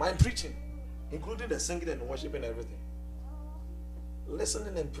 My preaching, including the singing and worshiping and everything.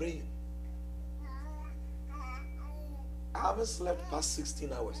 Listening and praying. I haven't slept past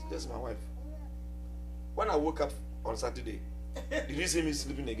 16 hours. That's my wife. When I woke up on Saturday, did you see me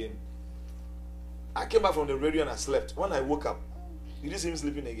sleeping again? I came back from the radio and I slept. When I woke up, did you see me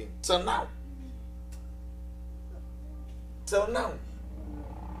sleeping again? Till now. Till now.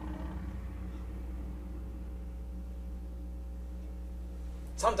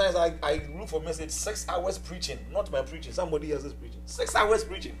 Sometimes I look for message, 6 hours preaching. Not my preaching, somebody else's preaching. 6 hours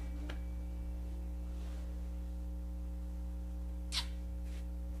preaching.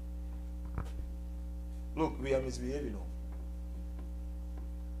 Look, we are misbehaving.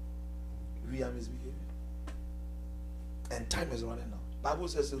 We are misbehaving. And time is running out. Bible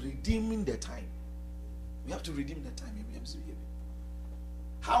says redeeming the time. We have to redeem the time. We are misbehaving.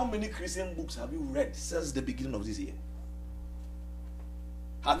 How many Christian books have you read since the beginning of this year?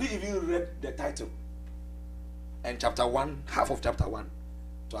 Have you even read the title? And chapter 1, half of chapter 1,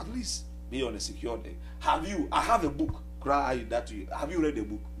 to at least be on a secure day. Have you? I have a book. Cry that to you. Have you read the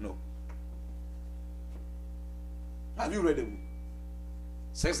book? No. Have you read the book?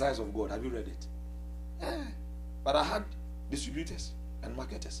 6 Eyes of God. Have you read it? Yeah. But I had distributors and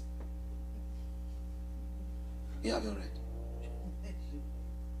marketers. You haven't read.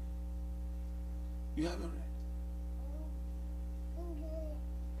 You haven't read.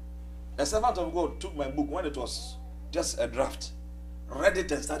 A servant of God took my book when it was just a draft, read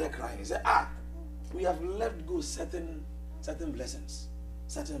it and started crying. He said, we have let go certain blessings.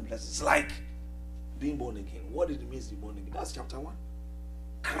 Certain blessings. Like being born again. What did it mean to be born again? That's chapter 1.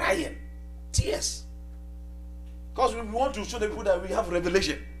 Crying. Tears. Because we want to show the people that we have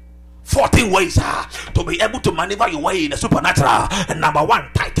revelation. 14 ways to be able to maneuver your way in the supernatural. Number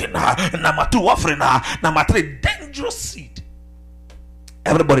 1, tithing. Number 2, offering. Number 3, dangerous seed.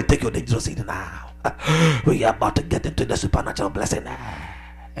 Everybody take your dangerous seed now. We are about to get into the supernatural blessing.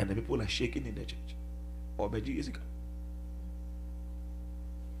 And the people are shaking in the church. Or by Jesus.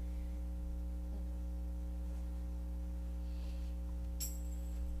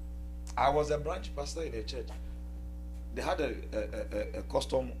 I was a branch pastor in a church. They had a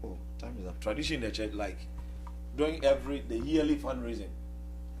custom tradition in the church, like during the yearly fundraising,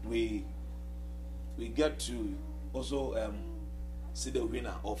 we get to also see the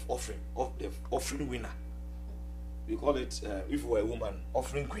winner of the offering winner. We call it, if we were a woman,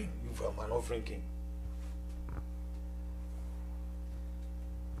 offering queen. If we were a man, offering king.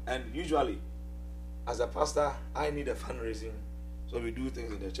 And usually, as a pastor, I need a fundraising, so we do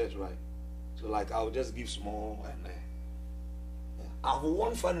things in the church, right? So like I'll just give small and I've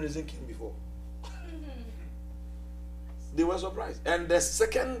won fundraising king before. They were surprised. And the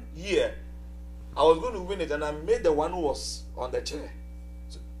second year, I was going to win it, and I made the one who was on the chair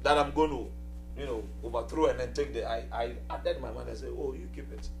so that I'm going to, overthrow and then take I added my money and said, "Oh, you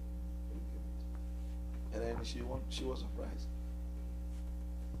keep it." And then she won. She was surprised.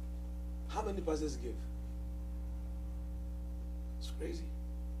 How many pastors give? It's crazy.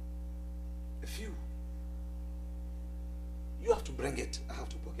 A few. You have to bring it. I have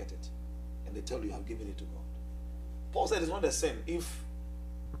to pocket it. And they tell you I've given it to God. Paul said it's not a sin if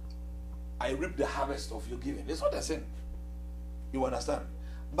I reap the harvest of your giving. It's not a sin. You understand?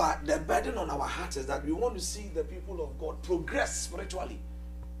 But the burden on our hearts is that we want to see the people of God progress spiritually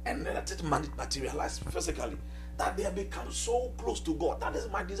and let it materialize physically. That they have become so close to God. That is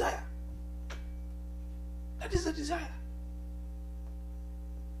my desire. That is the desire.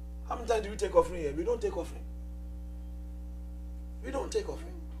 How many times do we take offering here? We don't take offering. We don't take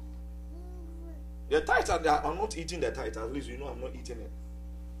offering. The tithe, I'm not eating the tithe. At least you know I'm not eating it.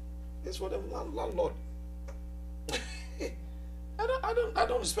 It's for the landlord. I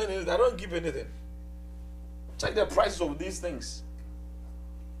don't spend anything. I don't give anything. Check the prices of these things.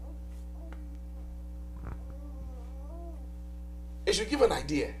 It should give an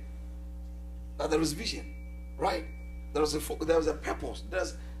idea that there is vision, right? There is a purpose.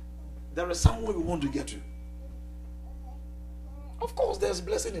 There is somewhere we want to get to. Of course, there's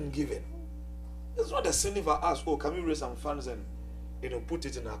blessing in giving. It's not a sin if I ask, can we raise some funds and put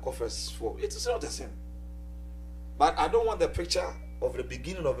it in our coffers for it? It's not a sin. But I don't want the picture of the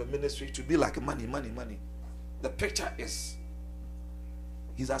beginning of a ministry to be like money. The picture is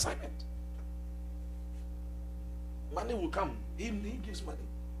his assignment. Money will come. He gives money.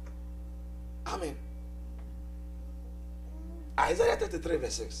 Amen. Isaiah 33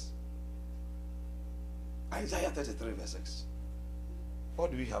 verse 6. Isaiah 33 verse 6.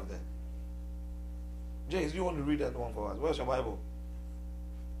 What do we have there? James, do you want to read that one for us? Where's your Bible?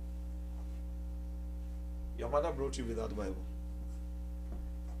 Your mother brought you without Bible.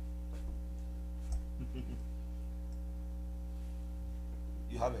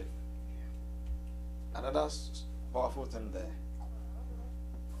 You have it. Another powerful thing there.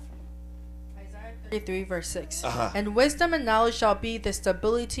 Isaiah 33 verse 6. And wisdom and knowledge shall be the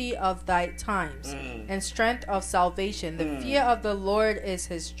stability of thy times, and strength of salvation. The fear of the Lord is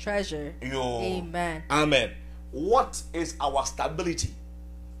his treasure. Amen. Amen. What is our stability?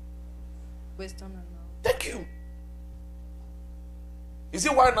 Wisdom and knowledge. Thank you. You see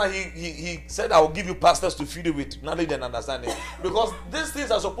why now he said, I will give you pastors to feed you with knowledge and understanding? Because these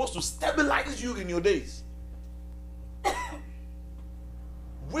things are supposed to stabilize you in your days.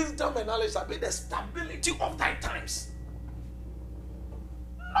 Wisdom and knowledge shall be the stability of thy times.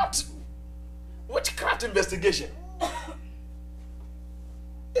 Not witchcraft investigation.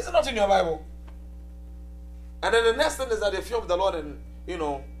 Is it not in your Bible? And then the next thing is that the fear of the Lord and,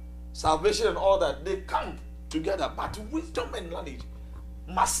 salvation and all that, they come together. But wisdom and knowledge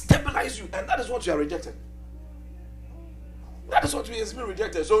must stabilize you, and that is what you are rejecting. That is what has been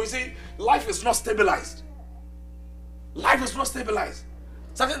rejected. So you see, life is not stabilized. Life is not stabilized.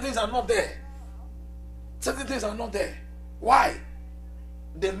 Certain things are not there. Certain things are not there. Why?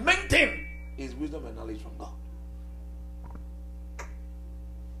 The main thing is wisdom and knowledge from God.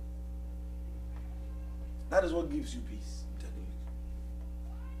 That is what gives you peace. I'm telling you.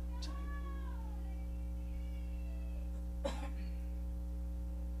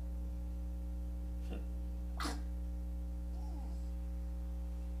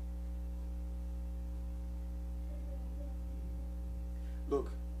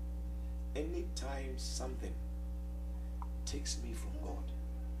 Look, anytime something takes me from God,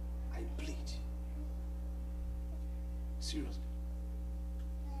 I bleed. Seriously.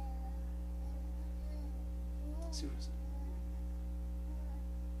 Seriously.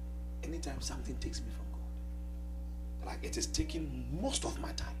 Anytime something takes me from God, like it is taking most of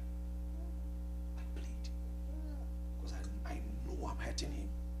my time, I bleed. Because I know I'm hurting Him.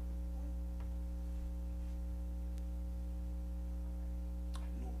 I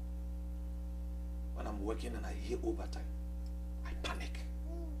know. When I'm working and I hear overtime, I panic.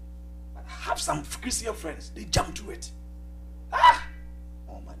 But I have some Christian friends, they jump to it.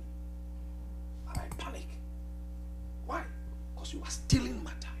 More money. And I panic. Why? Because you are stealing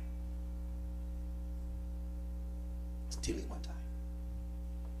my time. Stealing my time.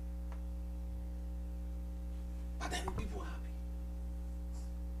 But then people are happy.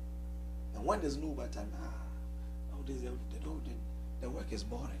 And when there's no overtime, nowadays the work is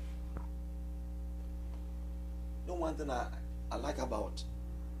boring. You know, one thing I like about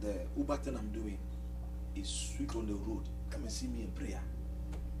the Uber thing I'm doing is sweet on the road. Come and see me in prayer.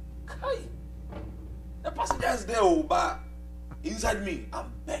 Kai. The passenger is there, but inside me,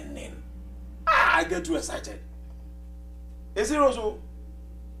 I'm burning. I get too excited. Is it also?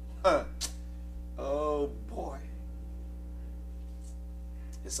 Oh boy.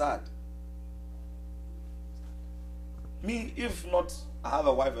 It's sad. Me, if not, I have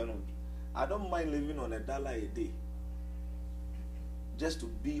a wife and I don't mind living on $1 a day just to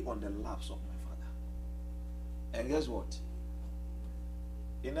be on the laps of my father. And guess what?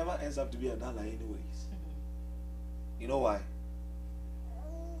 It never ends up to be $1 anyways. You know why?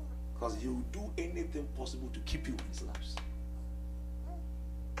 Because he will do anything possible to keep you in his laps.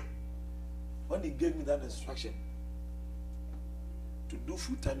 When he gave me that instruction to do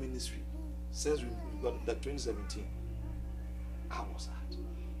full-time ministry, since we got that 2017, I was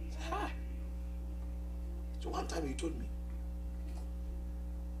hard. So one time he told me,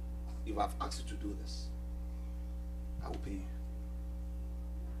 if I've asked you to do this, I will pay you.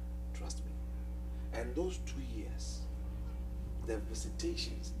 Trust me. And those 2 years, the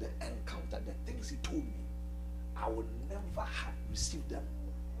visitations, the encounter, the things he told me, I would never have received them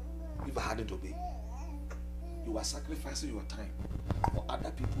if I hadn't obeyed. You are sacrificing your time for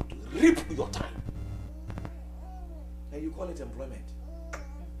other people to reap your time. And you call it employment.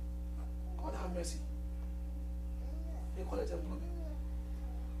 God have mercy. You call it employment.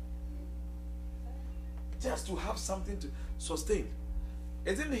 Just to have something to sustain.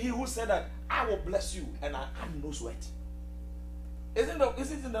 Isn't he who said that I will bless you and I am no sweat? Isn't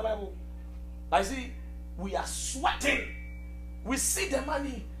it in the Bible? I see we are sweating. We see the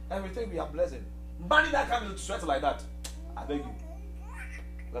money and we think we are blessing. Money that comes with sweat like that. I beg you.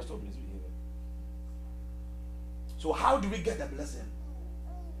 Let's stop misbehaving. So how do we get the blessing?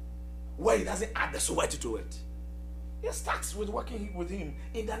 Where he doesn't add the sweat to it. It starts with working with him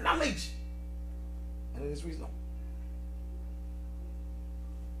in the knowledge and in his wisdom.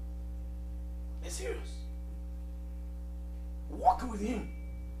 It's serious. Walk with him.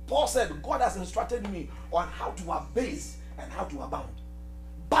 Paul said, God has instructed me on how to abase and how to abound.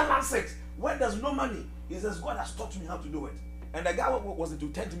 Balance it. When there's no money, he says, God has taught me how to do it. And the guy was into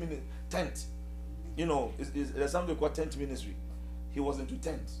tent. You know, there's something called tent ministry. He was into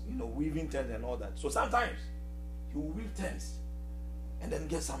tents, weaving tents and all that. So sometimes he will weave tents and then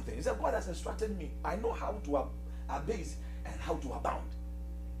get something. He said, God has instructed me. I know how to abase and how to abound.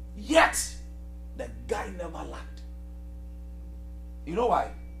 Yet, the guy never lacked. You know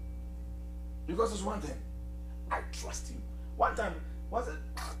why? Because it's one thing. I trust him. One time,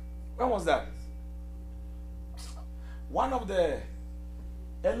 when was that? One of the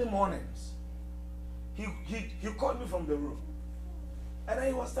early mornings, he called me from the room. And then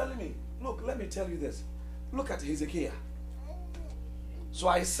he was telling me, look, let me tell you this. Look at Hezekiah. So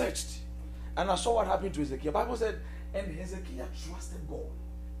I searched and I saw what happened to Hezekiah. The Bible said, and Hezekiah trusted God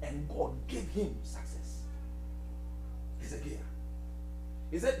and God gave him success. Hezekiah.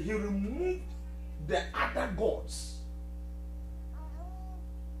 He said he removed the other gods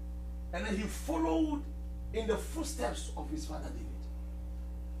And then he followed in the footsteps of his father David.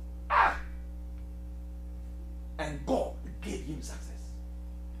 And God gave him success.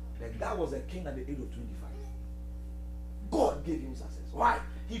 The guy was a king at the age of 25. God gave him success. Why?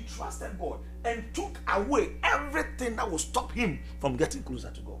 He trusted God and took away everything that would stop him from getting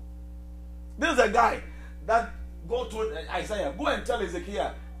closer to God. This is a guy that God told Isaiah, go and tell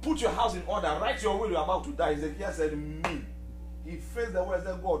Ezekiel, put your house in order, write your will, you're about to die. Ezekiel said, me. He faced the word and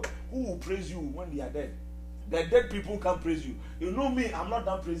said, God, who will praise you when they are dead? The dead people can't praise you. You know me, I'm not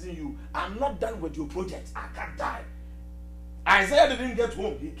done praising you. I'm not done with your project. I can't die. Isaiah didn't get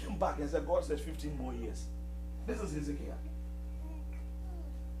home. He came back and said, God said 15 more years. This is Ezekiel.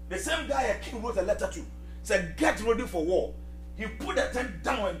 The same guy a king wrote a letter to. Said, get ready for war. He put the tent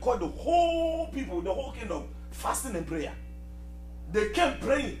down and called the whole people, the whole kingdom, fasting and prayer. They came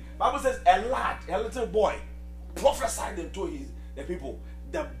praying. Bible says a lad, a little boy, prophesied and told the people,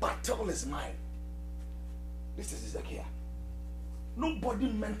 the battle is mine. This is Ezekiel. Nobody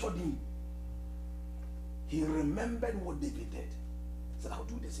mentored him. He remembered what David did. He said, I'll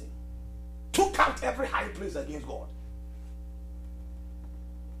do the same. Took out every high place against God.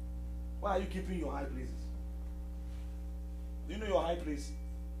 Why are you keeping your high places? Do you know your high place?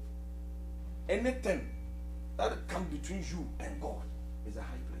 Anything that comes between you and God is a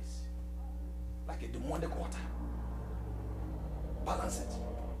high place. Like a demonic water. Balance it.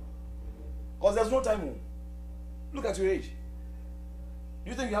 Because there's no time. Look at your age.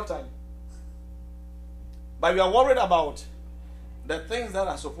 Do you think you have time? But we are worried about the things that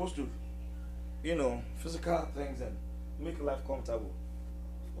are supposed to, physical things and make life comfortable.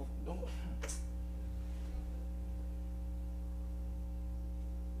 Don't.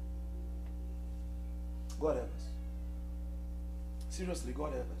 God help us. Seriously,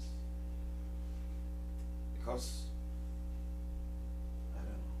 God help us. Because, I don't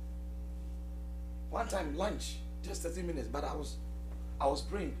know. One time, lunch, just 30 minutes, but I was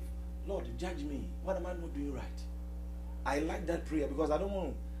praying, Lord, judge me. What am I not doing right? I like that prayer because I don't want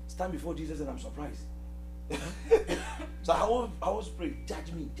to stand before Jesus and I'm surprised. So I was praying,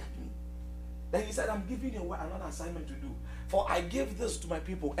 judge me. Then he said, I'm giving you another assignment to do. For I gave this to my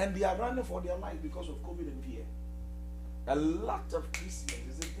people and they are running for their life because of COVID and fear. A lot of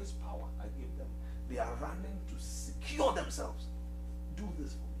Christians, is it this power I give them? They are running to secure themselves. Do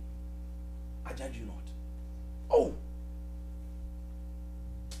this for me. I judge you not. Oh!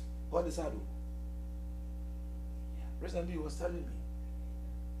 God is sad. Recently he was telling me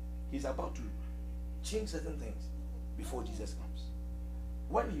he's about to change certain things before Jesus comes.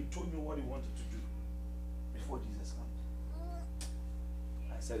 When he told me what he wanted to do before Jesus comes,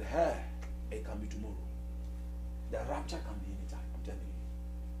 I said, hey, it can be tomorrow. The rapture can be anytime, I'm telling you.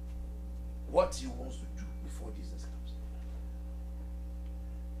 What he wants to do before Jesus comes.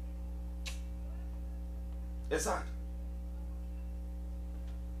 It's sad.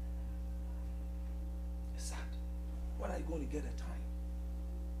 It's sad. When are you going to get a time?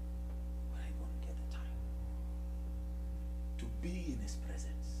 When are you going to get a time to be in his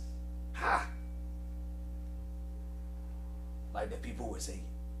presence? Ha! Like the people were saying,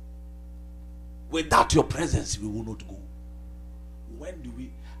 without your presence, we will not go. When do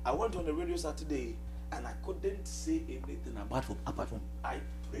we? I went on the radio Saturday and I couldn't say anything apart from I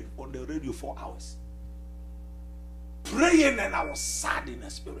prayed on the radio 4 hours. Praying and I was sad in the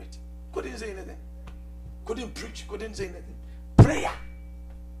spirit. Couldn't say anything. Couldn't preach, couldn't say anything. Prayer.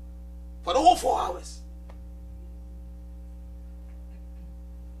 For the whole 4 hours.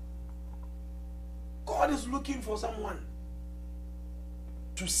 God is looking for someone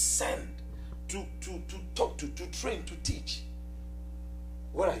to send, to talk to train, to teach.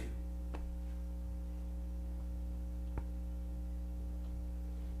 Where are you?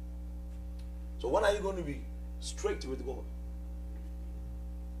 So when are you going to be straight with God?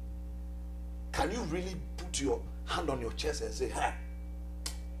 Can you really put your hand on your chest and say, hey,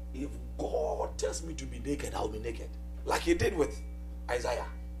 if God tells me to be naked, I'll be naked? Like he did with Isaiah.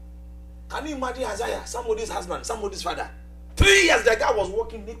 Can you imagine Isaiah, somebody's husband, somebody's father? 3 years the guy was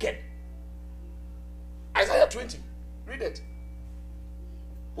walking naked. Isaiah 20. Read it.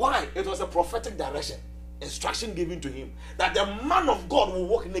 Why? It was a prophetic direction. Instruction given to him that the man of God will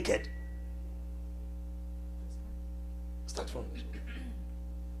walk naked. Start from it.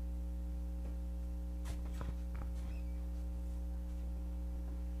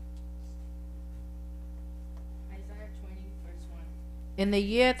 Isaiah 20, verse 1. In the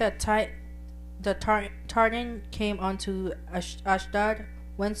year that the Tartan came unto Ashdod,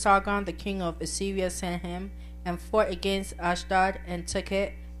 when Sargon the king of Assyria sent him, and fought against Ashdod and took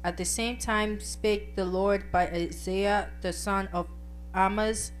it, at the same time spake the Lord by Isaiah the son of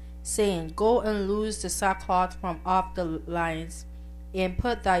Amoz, saying, Go and loose the sackcloth from off the lions, and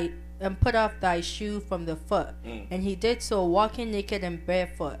put off thy shoe from the foot. And he did so, walking naked and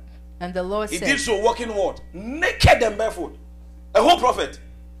barefoot. And the Lord He said, did so, walking what? Naked and barefoot. A whole prophet.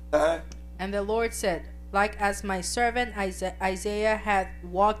 And the Lord said, Like as my servant Isaiah hath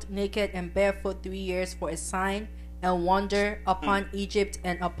walked naked and barefoot 3 years for a sign and wonder upon Egypt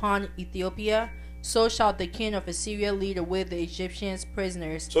and upon Ethiopia, so shall the king of Assyria lead away the Egyptians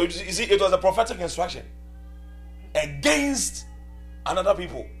prisoners. So you see, it was a prophetic instruction against another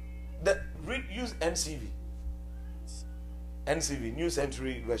people. Use NCV, New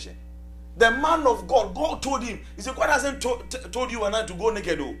Century Version. The man of God, God told him, he said, God hasn't told you and I to go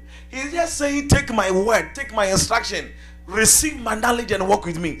naked. Though. He's just saying, take my word, take my instruction, receive my knowledge and walk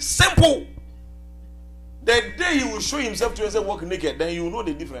with me. Simple. The day he will show himself to you and say, walk naked, then you will know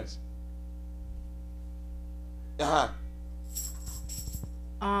the difference. Then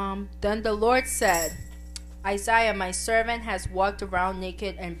the Lord said, Isaiah, my servant, has walked around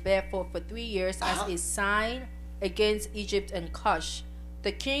naked and barefoot for 3 years as a sign against Egypt and Cush.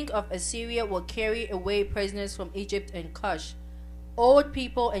 The king of Assyria will carry away prisoners from Egypt and Cush. Old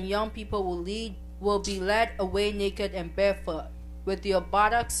people and young people will be led away naked and barefoot, with their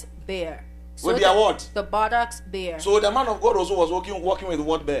buttocks bare. With their what? The buttocks bare. So the man of God also was walking with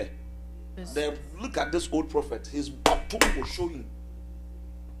what bare? Look at this old prophet. His bottom was showing.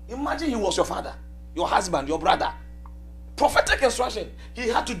 Imagine he was your father, your husband, your brother. Prophetic instruction. He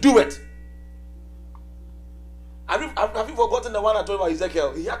had to do it. Have you forgotten the one I told about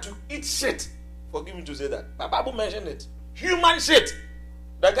Ezekiel? He had to eat shit. Forgive me to say that. My Bible mentioned it. Human shit.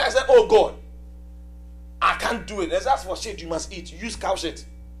 The guy said, oh God, I can't do it. Let's ask for shit you must eat. Use cow shit.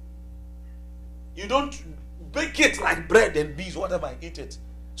 You don't bake it like bread and bees, whatever. Eat it.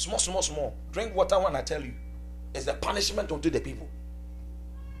 Small. Drink water when I tell you. It's a punishment unto the people.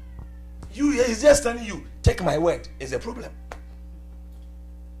 He's just telling you, take my word. It's a problem.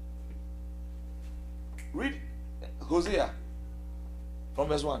 Read Hosea from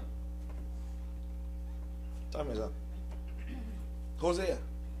verse 1. Time is up. Hosea,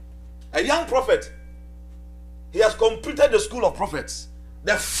 a young prophet. He has completed the school of prophets.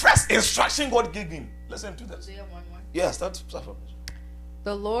 The first instruction God gave him. Listen to this. Hosea 1:1. Yeah, start from this.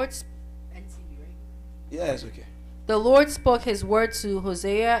 The Lord's NCV, right? Yeah, it's okay. The Lord spoke his word to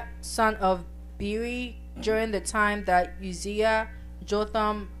Hosea, son of Beeri, during the time that Uzziah,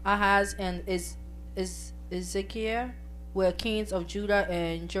 Jotham, Ahaz, and Ezekiel were kings of Judah,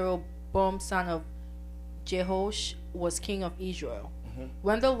 and Jeroboam, son of Jehoash, was king of Israel.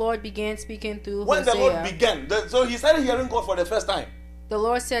 When the Lord began speaking through Hosea, the Lord began, so he started hearing God for the first time. The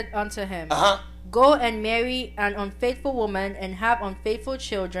Lord said unto him, Go and marry an unfaithful woman and have unfaithful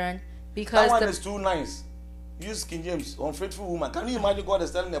children, because that one is too nice. Use King James, unfaithful woman. Can you imagine God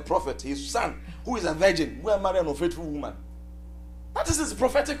is telling a prophet, his son, who is a virgin, go and marry an unfaithful woman? That is his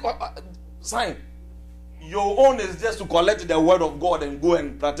prophetic sign. Your own is just to collect the word of God and go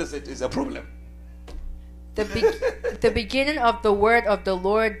and practice it is a problem. The beginning of the word of the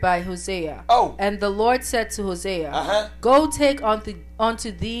Lord by Hosea. And the Lord said to Hosea, Go take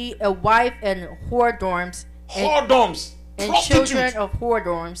unto thee a wife and whordoms and children of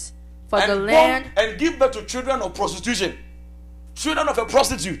whordoms for the land, and give birth to children of prostitution, children of a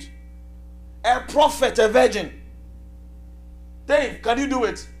prostitute, a prophet, a virgin. Dave, can you do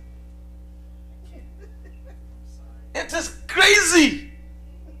it? It is crazy.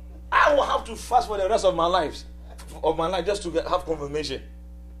 I will have to fast for the rest of my life just to have confirmation,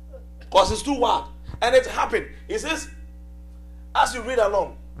 because it's too wild. And it happened. He says, as you read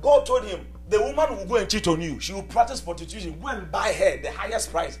along, God told him, the woman will go and cheat on you. She will practice prostitution. Go and buy her the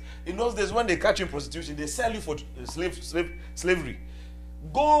highest price. In those days, when they catch you in prostitution, they sell you for slavery.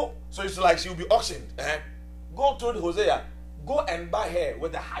 Go, so it's like she will be auctioned. God told Hosea, go and buy her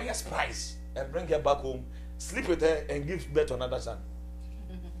with the highest price and bring her back home, sleep with her, and give birth to another son.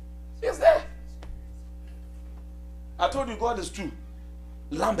 Is there? I told you God is true.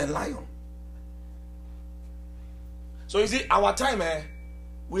 Lamb and lion. So you see, our time,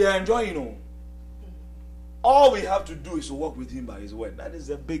 we are enjoying, all we have to do is to walk with him by his word. That is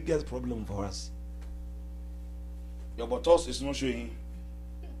the biggest problem for us. Your boss is not showing.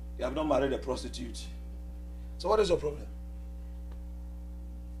 You have not married a prostitute. So what is your problem?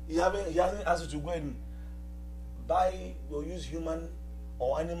 He hasn't asked you to go and buy or use human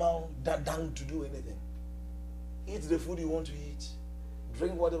or animal dung to do anything. Eat the food you want to eat.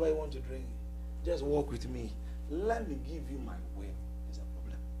 Drink whatever you want to drink. Just walk with me. Let me give you my way. It's a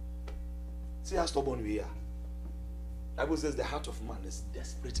problem. See how stubborn we are. The Bible says the heart of man is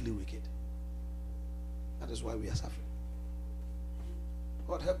desperately wicked. That is why we are suffering.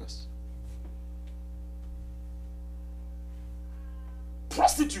 God help us.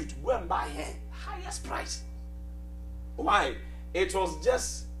 Prostitute go and buy her highest price. Why? It was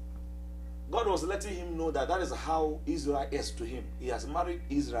just God was letting him know that is how Israel is to him. He has married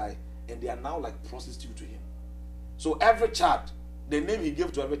Israel and they are now like prostitute to him. So every child, the name he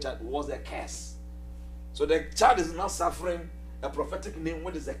gave to every child was a curse. So the child is now suffering a prophetic name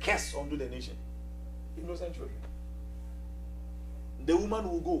what is a curse unto the nation. Innocent children. The woman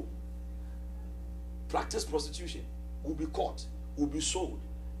will go practice prostitution, will be caught, will be sold.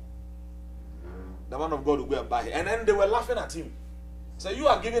 The man of God will go and buy her. And then they were laughing at him. So you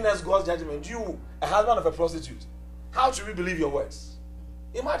are giving us God's judgment. You, a husband of a prostitute. How should we believe your words?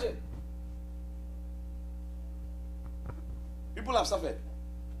 Imagine. People have suffered.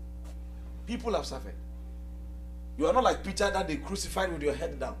 People have suffered. You are not like Peter that they crucified with your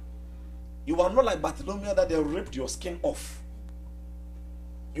head down. You are not like Bartholomew that they ripped your skin off.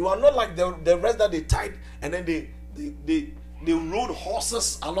 You are not like the rest that they tied and then they rode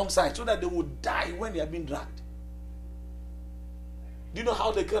horses alongside so that they would die when they are being dragged. Do you know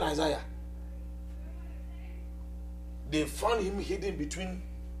how they killed Isaiah? They found him hidden between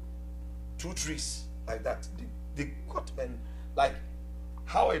two trees like that. They cut him like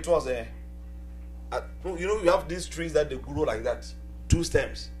how it was. You know, you have these trees that they grow like that, two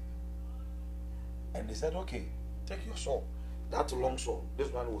stems. And they said, okay, take your saw, that long saw.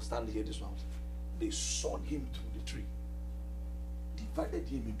 This one will stand here, this one. They sawed him through the tree, divided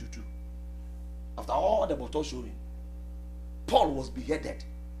him into two. After all the bottle showing, Paul was beheaded.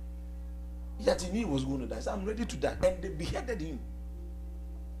 Yet he knew he was going to die. So I'm ready to die. And they beheaded him.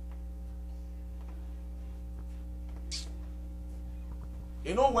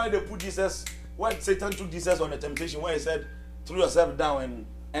 You know where they put Jesus, where Satan took Jesus on the temptation, where he said, throw yourself down and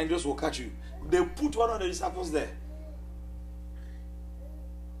angels will catch you. They put one of the disciples there.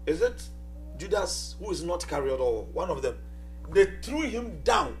 Is it Judas who is not carried or one of them? They threw him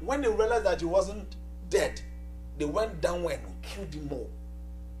down. When they realized that he wasn't dead, they went down and killed him more.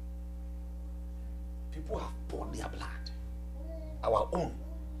 People have poured their blood. Our own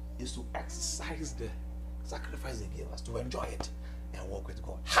is to exercise the sacrifice they gave us, to enjoy it and walk with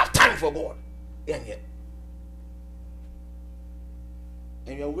God. Have time for God. And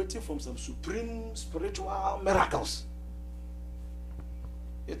you are waiting for some supreme spiritual miracles.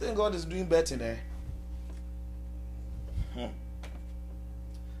 You think God is doing better there?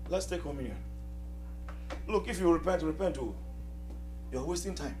 Let's take communion. Look, if you repent. Oh, you're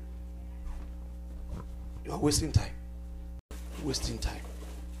wasting time. You are wasting time. Wasting time.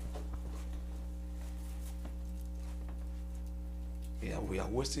 Yeah, we are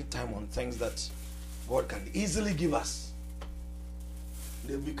wasting time on things that God can easily give us.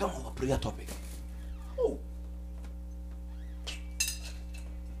 They become our prayer topic. Oh.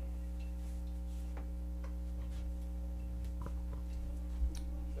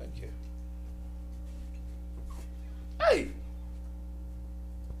 Thank you. Hey!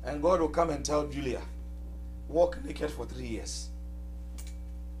 And God will come and tell Julia, walk naked for 3 years.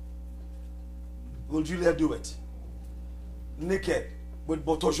 Will Julia do it? Naked with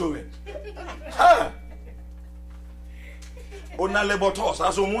bottle showing. Huh? Onale bottles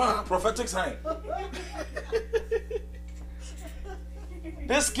as a prophetic sign.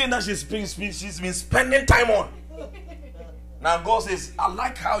 This skin that she's been spending time on. Now God says, I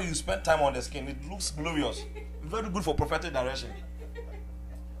like how you spend time on the skin. It looks glorious. Very good for prophetic direction.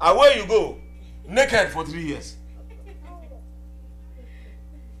 Away you go. Naked for 3 years.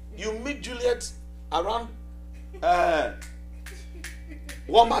 You meet Juliet around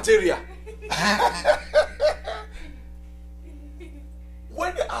one material.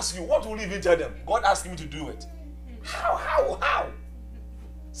 When they ask you, what will you even tell them? God asked me to do it. How?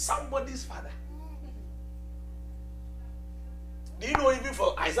 Somebody's father. Do you know even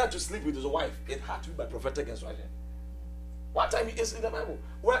for Isaiah to sleep with his wife, it had to be by prophetic instruction. One time it's in the Bible.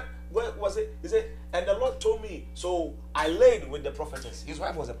 Where was it? He said, and the Lord told me, so I laid with the prophetess. His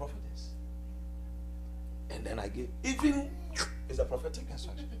wife was a prophetess. And then I gave, even it's a prophetic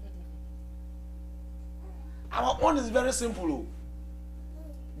instruction. Our own is very simple.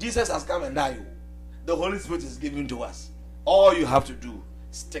 Jesus has come and died. The Holy Spirit is given to us. All you have to do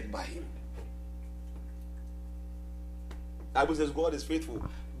is stick by Him. The Bible says God is faithful.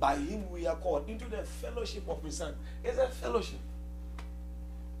 By Him we are called into the fellowship of His Son. It's a fellowship.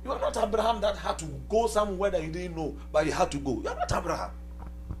 You are not Abraham that had to go somewhere that he didn't know, but he had to go. You are not Abraham.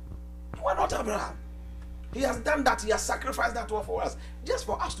 You are not Abraham. He has done that. He has sacrificed that one for us, just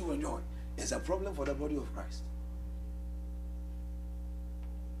for us to enjoy. It's a problem for the body of Christ.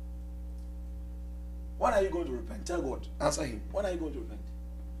 When are you going to repent? Tell God. Answer Him. When are you going to repent?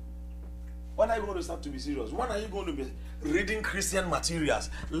 When are you going to start to be serious? When are you going to be reading Christian materials,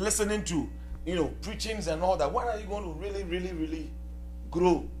 listening to, preachings and all that? When are you going to really, really, really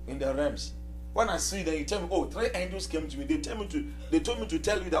grow in the realms? When I see that you tell me, oh, 3 angels came to me. They told me to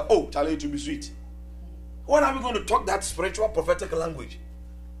tell you that, oh, Charlie, to be sweet. When are we going to talk that spiritual prophetic language?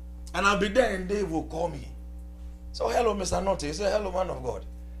 And I'll be there and Dave will call me. So, hello, Mr. Notte. He said, hello, man of God.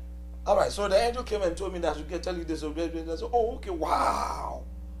 All right, so the angel came and told me that I should tell you this. I said, oh, okay, wow.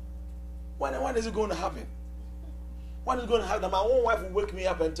 When is it going to happen? When is it going to happen? My own wife will wake me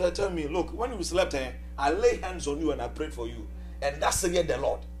up and tell me, look, when you slept, I lay hands on you and I prayed for you. And that's the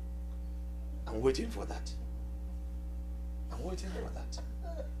Lord. I'm waiting for that. I'm waiting for that.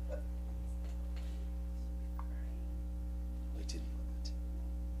 Waiting for that.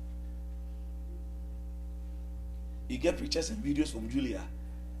 You get pictures and videos from Julia.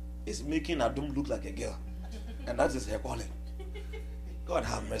 It's making Adum look like a girl. And that is her calling. God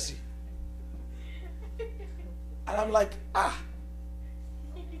have mercy. And I'm like,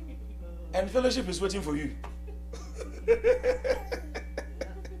 and fellowship is waiting for you.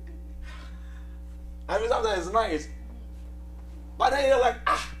 I mean, sometimes it's nice. But then you're like,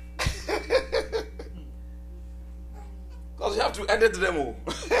 because you have to edit them all.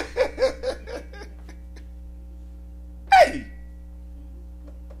 Hey!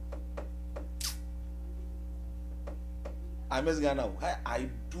 I miss Ghana. I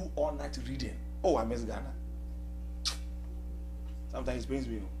do all night reading. Oh, I miss Ghana. Sometimes it pains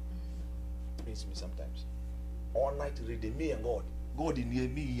me. It pains me sometimes. All night reading. Me and God. God in here,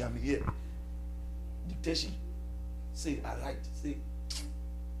 me, I'm here. Dictation. Say, I write. Say.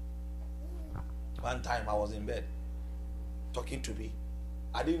 One time I was in bed talking to me.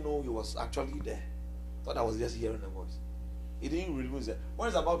 I didn't know he was actually there. Thought I was just hearing a voice. He didn't realize that. When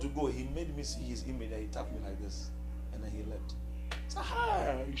he was about to go, he made me see his image and he tapped me like this. And then he left. So,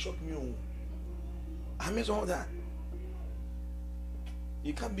 he shocked me. I miss all that.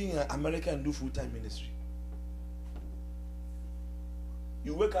 You can't be in America and do full-time ministry.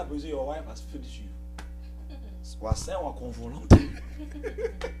 You wake up and say your wife has finished you. Was saying what come for a long time.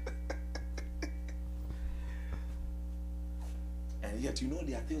 And yet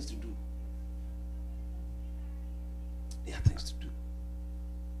there are things to do. There are things to do.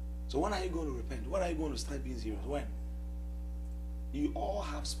 So when are you going to repent? When are you going to start being serious? When? You all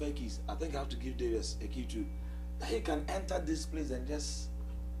have spare keys. I think I have to give David a key too. That he can enter this place and just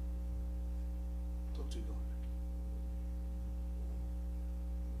talk to God.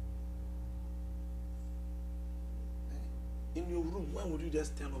 In your room, when would you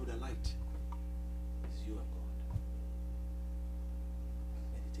just turn off the light? It's you and God.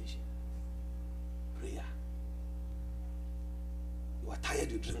 Meditation. Prayer. You are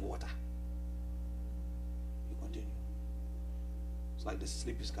tired, you drink water. You continue. It's like the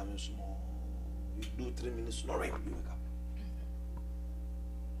sleep is coming small. You do 3 minutes snoring, you wake up.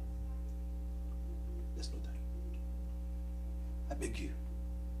 There's no time. I beg you.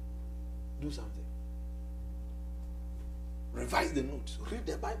 Do something. Revise the notes. Read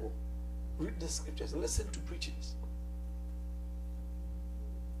the Bible. Read the scriptures. Listen to preachings.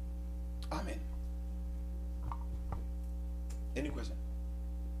 Amen. Any question?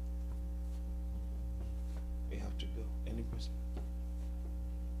 We have to go. Any question?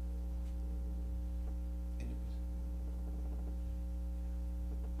 Any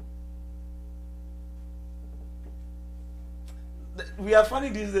question? We are funny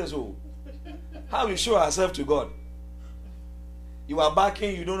these days. Oh, how we show ourselves to God. You are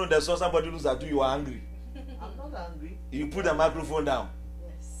backing, you don't know there's somebody looks at you, you are angry. I'm not angry. You put the microphone down.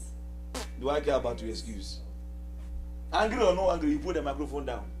 Yes. Do I care about your excuse? Angry or no angry, you put the microphone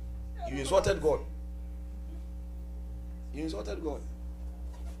down. You insulted God. You insulted God.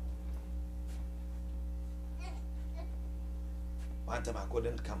 One time I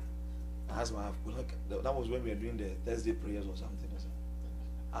couldn't come. I asked my wife, that was when we were doing the Thursday prayers or something.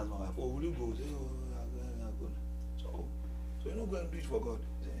 I asked my wife, oh, will you go? Say, oh, I'm going. So you're not going to do it for God.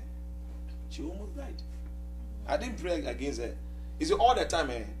 She almost died. I didn't pray against her. You see, all the time,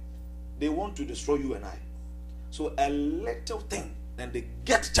 they want to destroy you and I. So a little thing, then they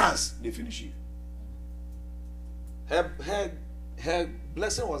get chance, they finish you. Her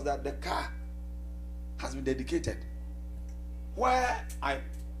blessing was that the car has been dedicated. Where I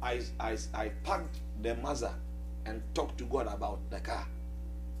packed the Mazda and talked to God about the car.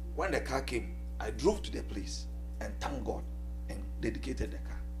 When the car came, I drove to the place and thanked God and dedicated the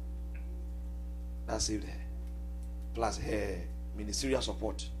car. That saved her. Plus her ministerial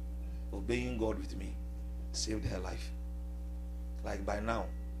support, obeying God with me, saved her life. Like by now,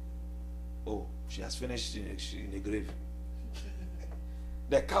 oh, she has finished in the grave.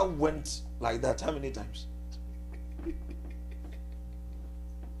 The car went like that. How many times?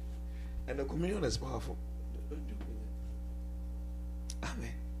 And the communion is powerful. Don't joke with it.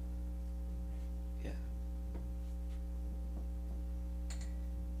 Amen. Yeah.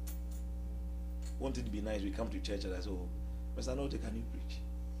 Want it to be nice? We come to church and I say, "Oh, Mr. Note, can you preach?"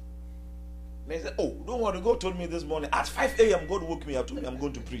 And they said, "Oh, don't worry. God told me this morning at 5 a.m. God woke me up. Told me I'm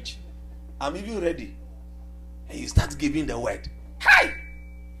going to preach. I'm even ready." And he starts giving the word. Hi.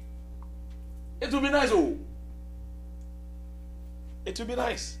 It will be nice. Oh, it will be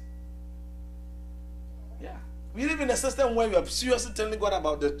nice. Yeah. We live in a system where we are seriously telling God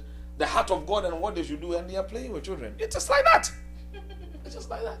about the heart of God and what they should do, and they are playing with children. It's just like that. It's just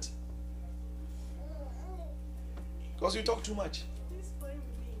like that. Because you talk too much.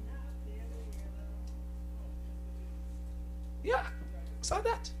 Yeah, it's like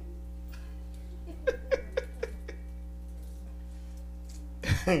that.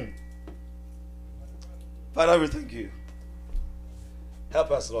 Father, we thank you.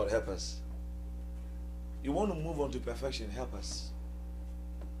 Help us, Lord, help us. You want to move on to perfection, help us.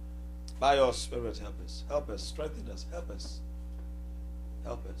 By your Spirit, help us. Help us, strengthen us, help us.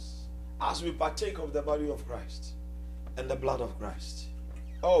 Help us. As we partake of the body of Christ and the blood of Christ.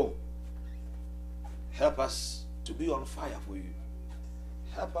 Oh, help us to be on fire for you.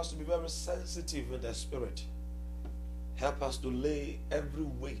 Help us to be very sensitive in the Spirit. Help us to lay every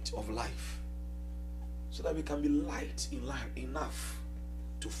weight of life so that we can be light in life enough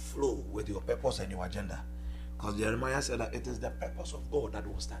to flow with your purpose and your agenda. Because Jeremiah said that it is the purpose of God that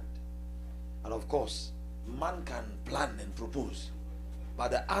will stand. And of course, man can plan and propose,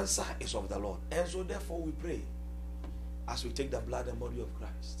 but the answer is of the Lord. And so therefore we pray, as we take the blood and body of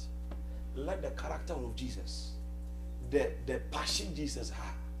Christ, let the character of Jesus, the passion Jesus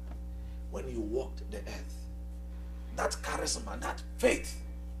had when he walked the earth, that charisma, that faith,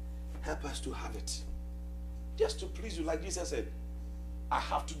 help us to have it. Just to please you, like Jesus said, I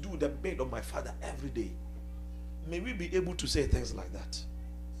have to do the bid of my Father every day. May we be able to say things like that.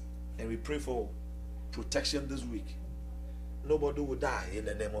 And we pray for protection this week. Nobody will die in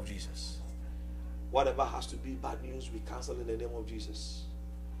the name of Jesus. Whatever has to be bad news, we cancel in the name of Jesus.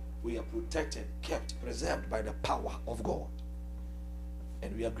 We are protected, kept, preserved by the power of God.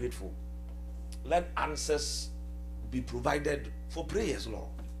 And we are grateful. Let answers be provided for prayers, Lord.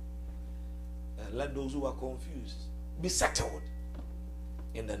 And let those who are confused be settled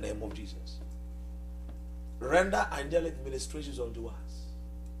in the name of Jesus. Render angelic ministrations unto us.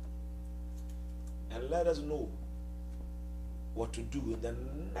 And let us know what to do in the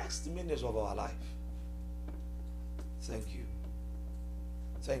next minutes of our life. Thank you.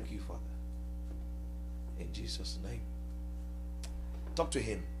 Thank you, Father. In Jesus' name. Talk to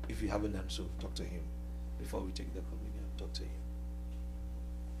him. If you haven't done so, talk to him. Before we take the communion, talk to him.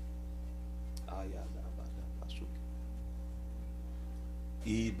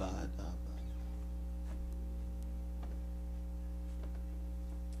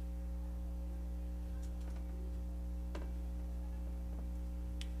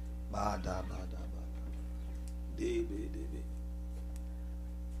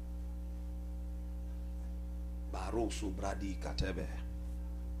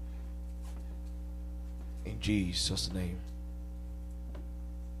 In Jesus' name,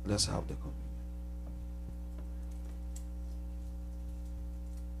 let's have the communion.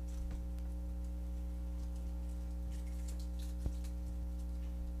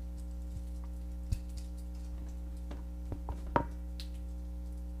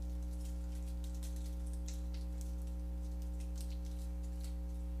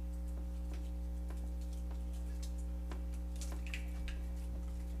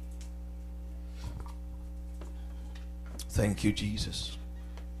 Thank you, Jesus.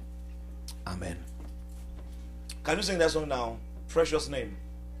 Amen. Can you sing that song now? Precious Name.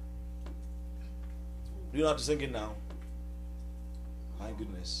 Do you know how to sing it now? My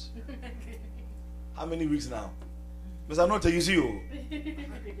goodness. How many weeks now? Mr. Note, you see you.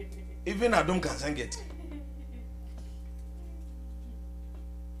 Even Adam can sing it.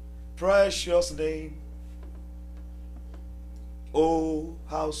 Precious name. Oh,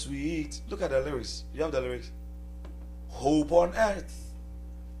 how sweet. Look at the lyrics. You have the lyrics. Hope on earth,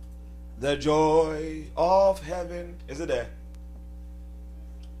 the joy of heaven. Is it there?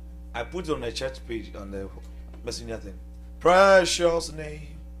 I put it on the church page on the messenger thing. Precious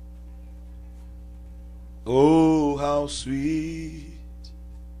name. Oh, how sweet.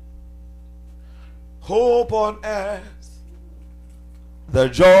 Hope on earth, the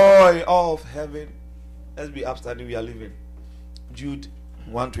joy of heaven. Let's be upstanding, we are living. Jude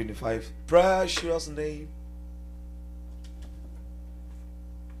 1:25. Precious name.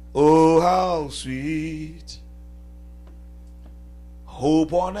 Oh, how sweet.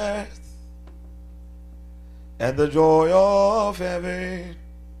 Hope on earth and the joy of heaven.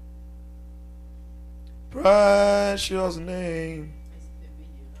 Precious name.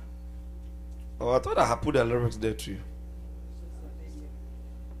 Oh, I thought I had put the lyrics there too.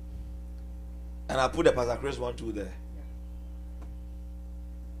 And I put the Pastor Chris one too there.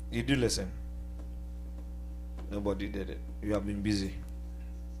 You do listen. Nobody did it. You have been busy.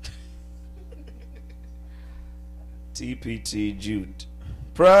 TPT Jude.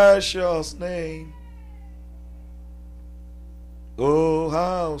 Precious name. Oh,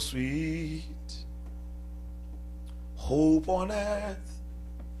 how sweet. Hope on earth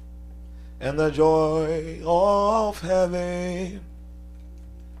and the joy of heaven.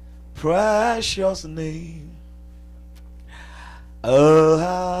 Precious name. Oh,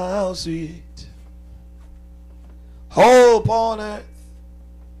 how sweet. Hope on earth,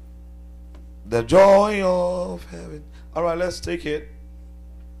 the joy of heaven. All right, let's take it.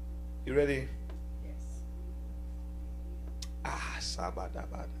 You ready? Yes.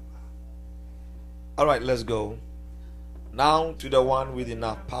 All right, let's go. Now to the one with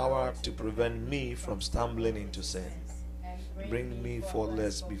enough power to prevent me from stumbling into sin. Bring me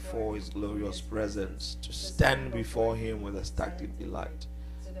faultless before his glorious presence, to stand before him with ecstatic delight.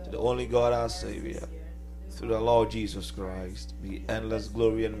 To the only God our Savior, through the Lord Jesus Christ, be endless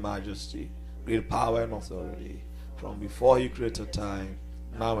glory and majesty, great power and authority, from before he created time,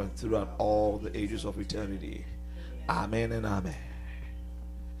 now and throughout all the ages of eternity. Amen and amen.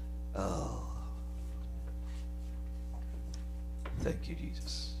 Oh. Thank you,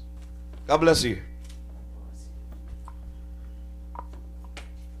 Jesus. God bless you.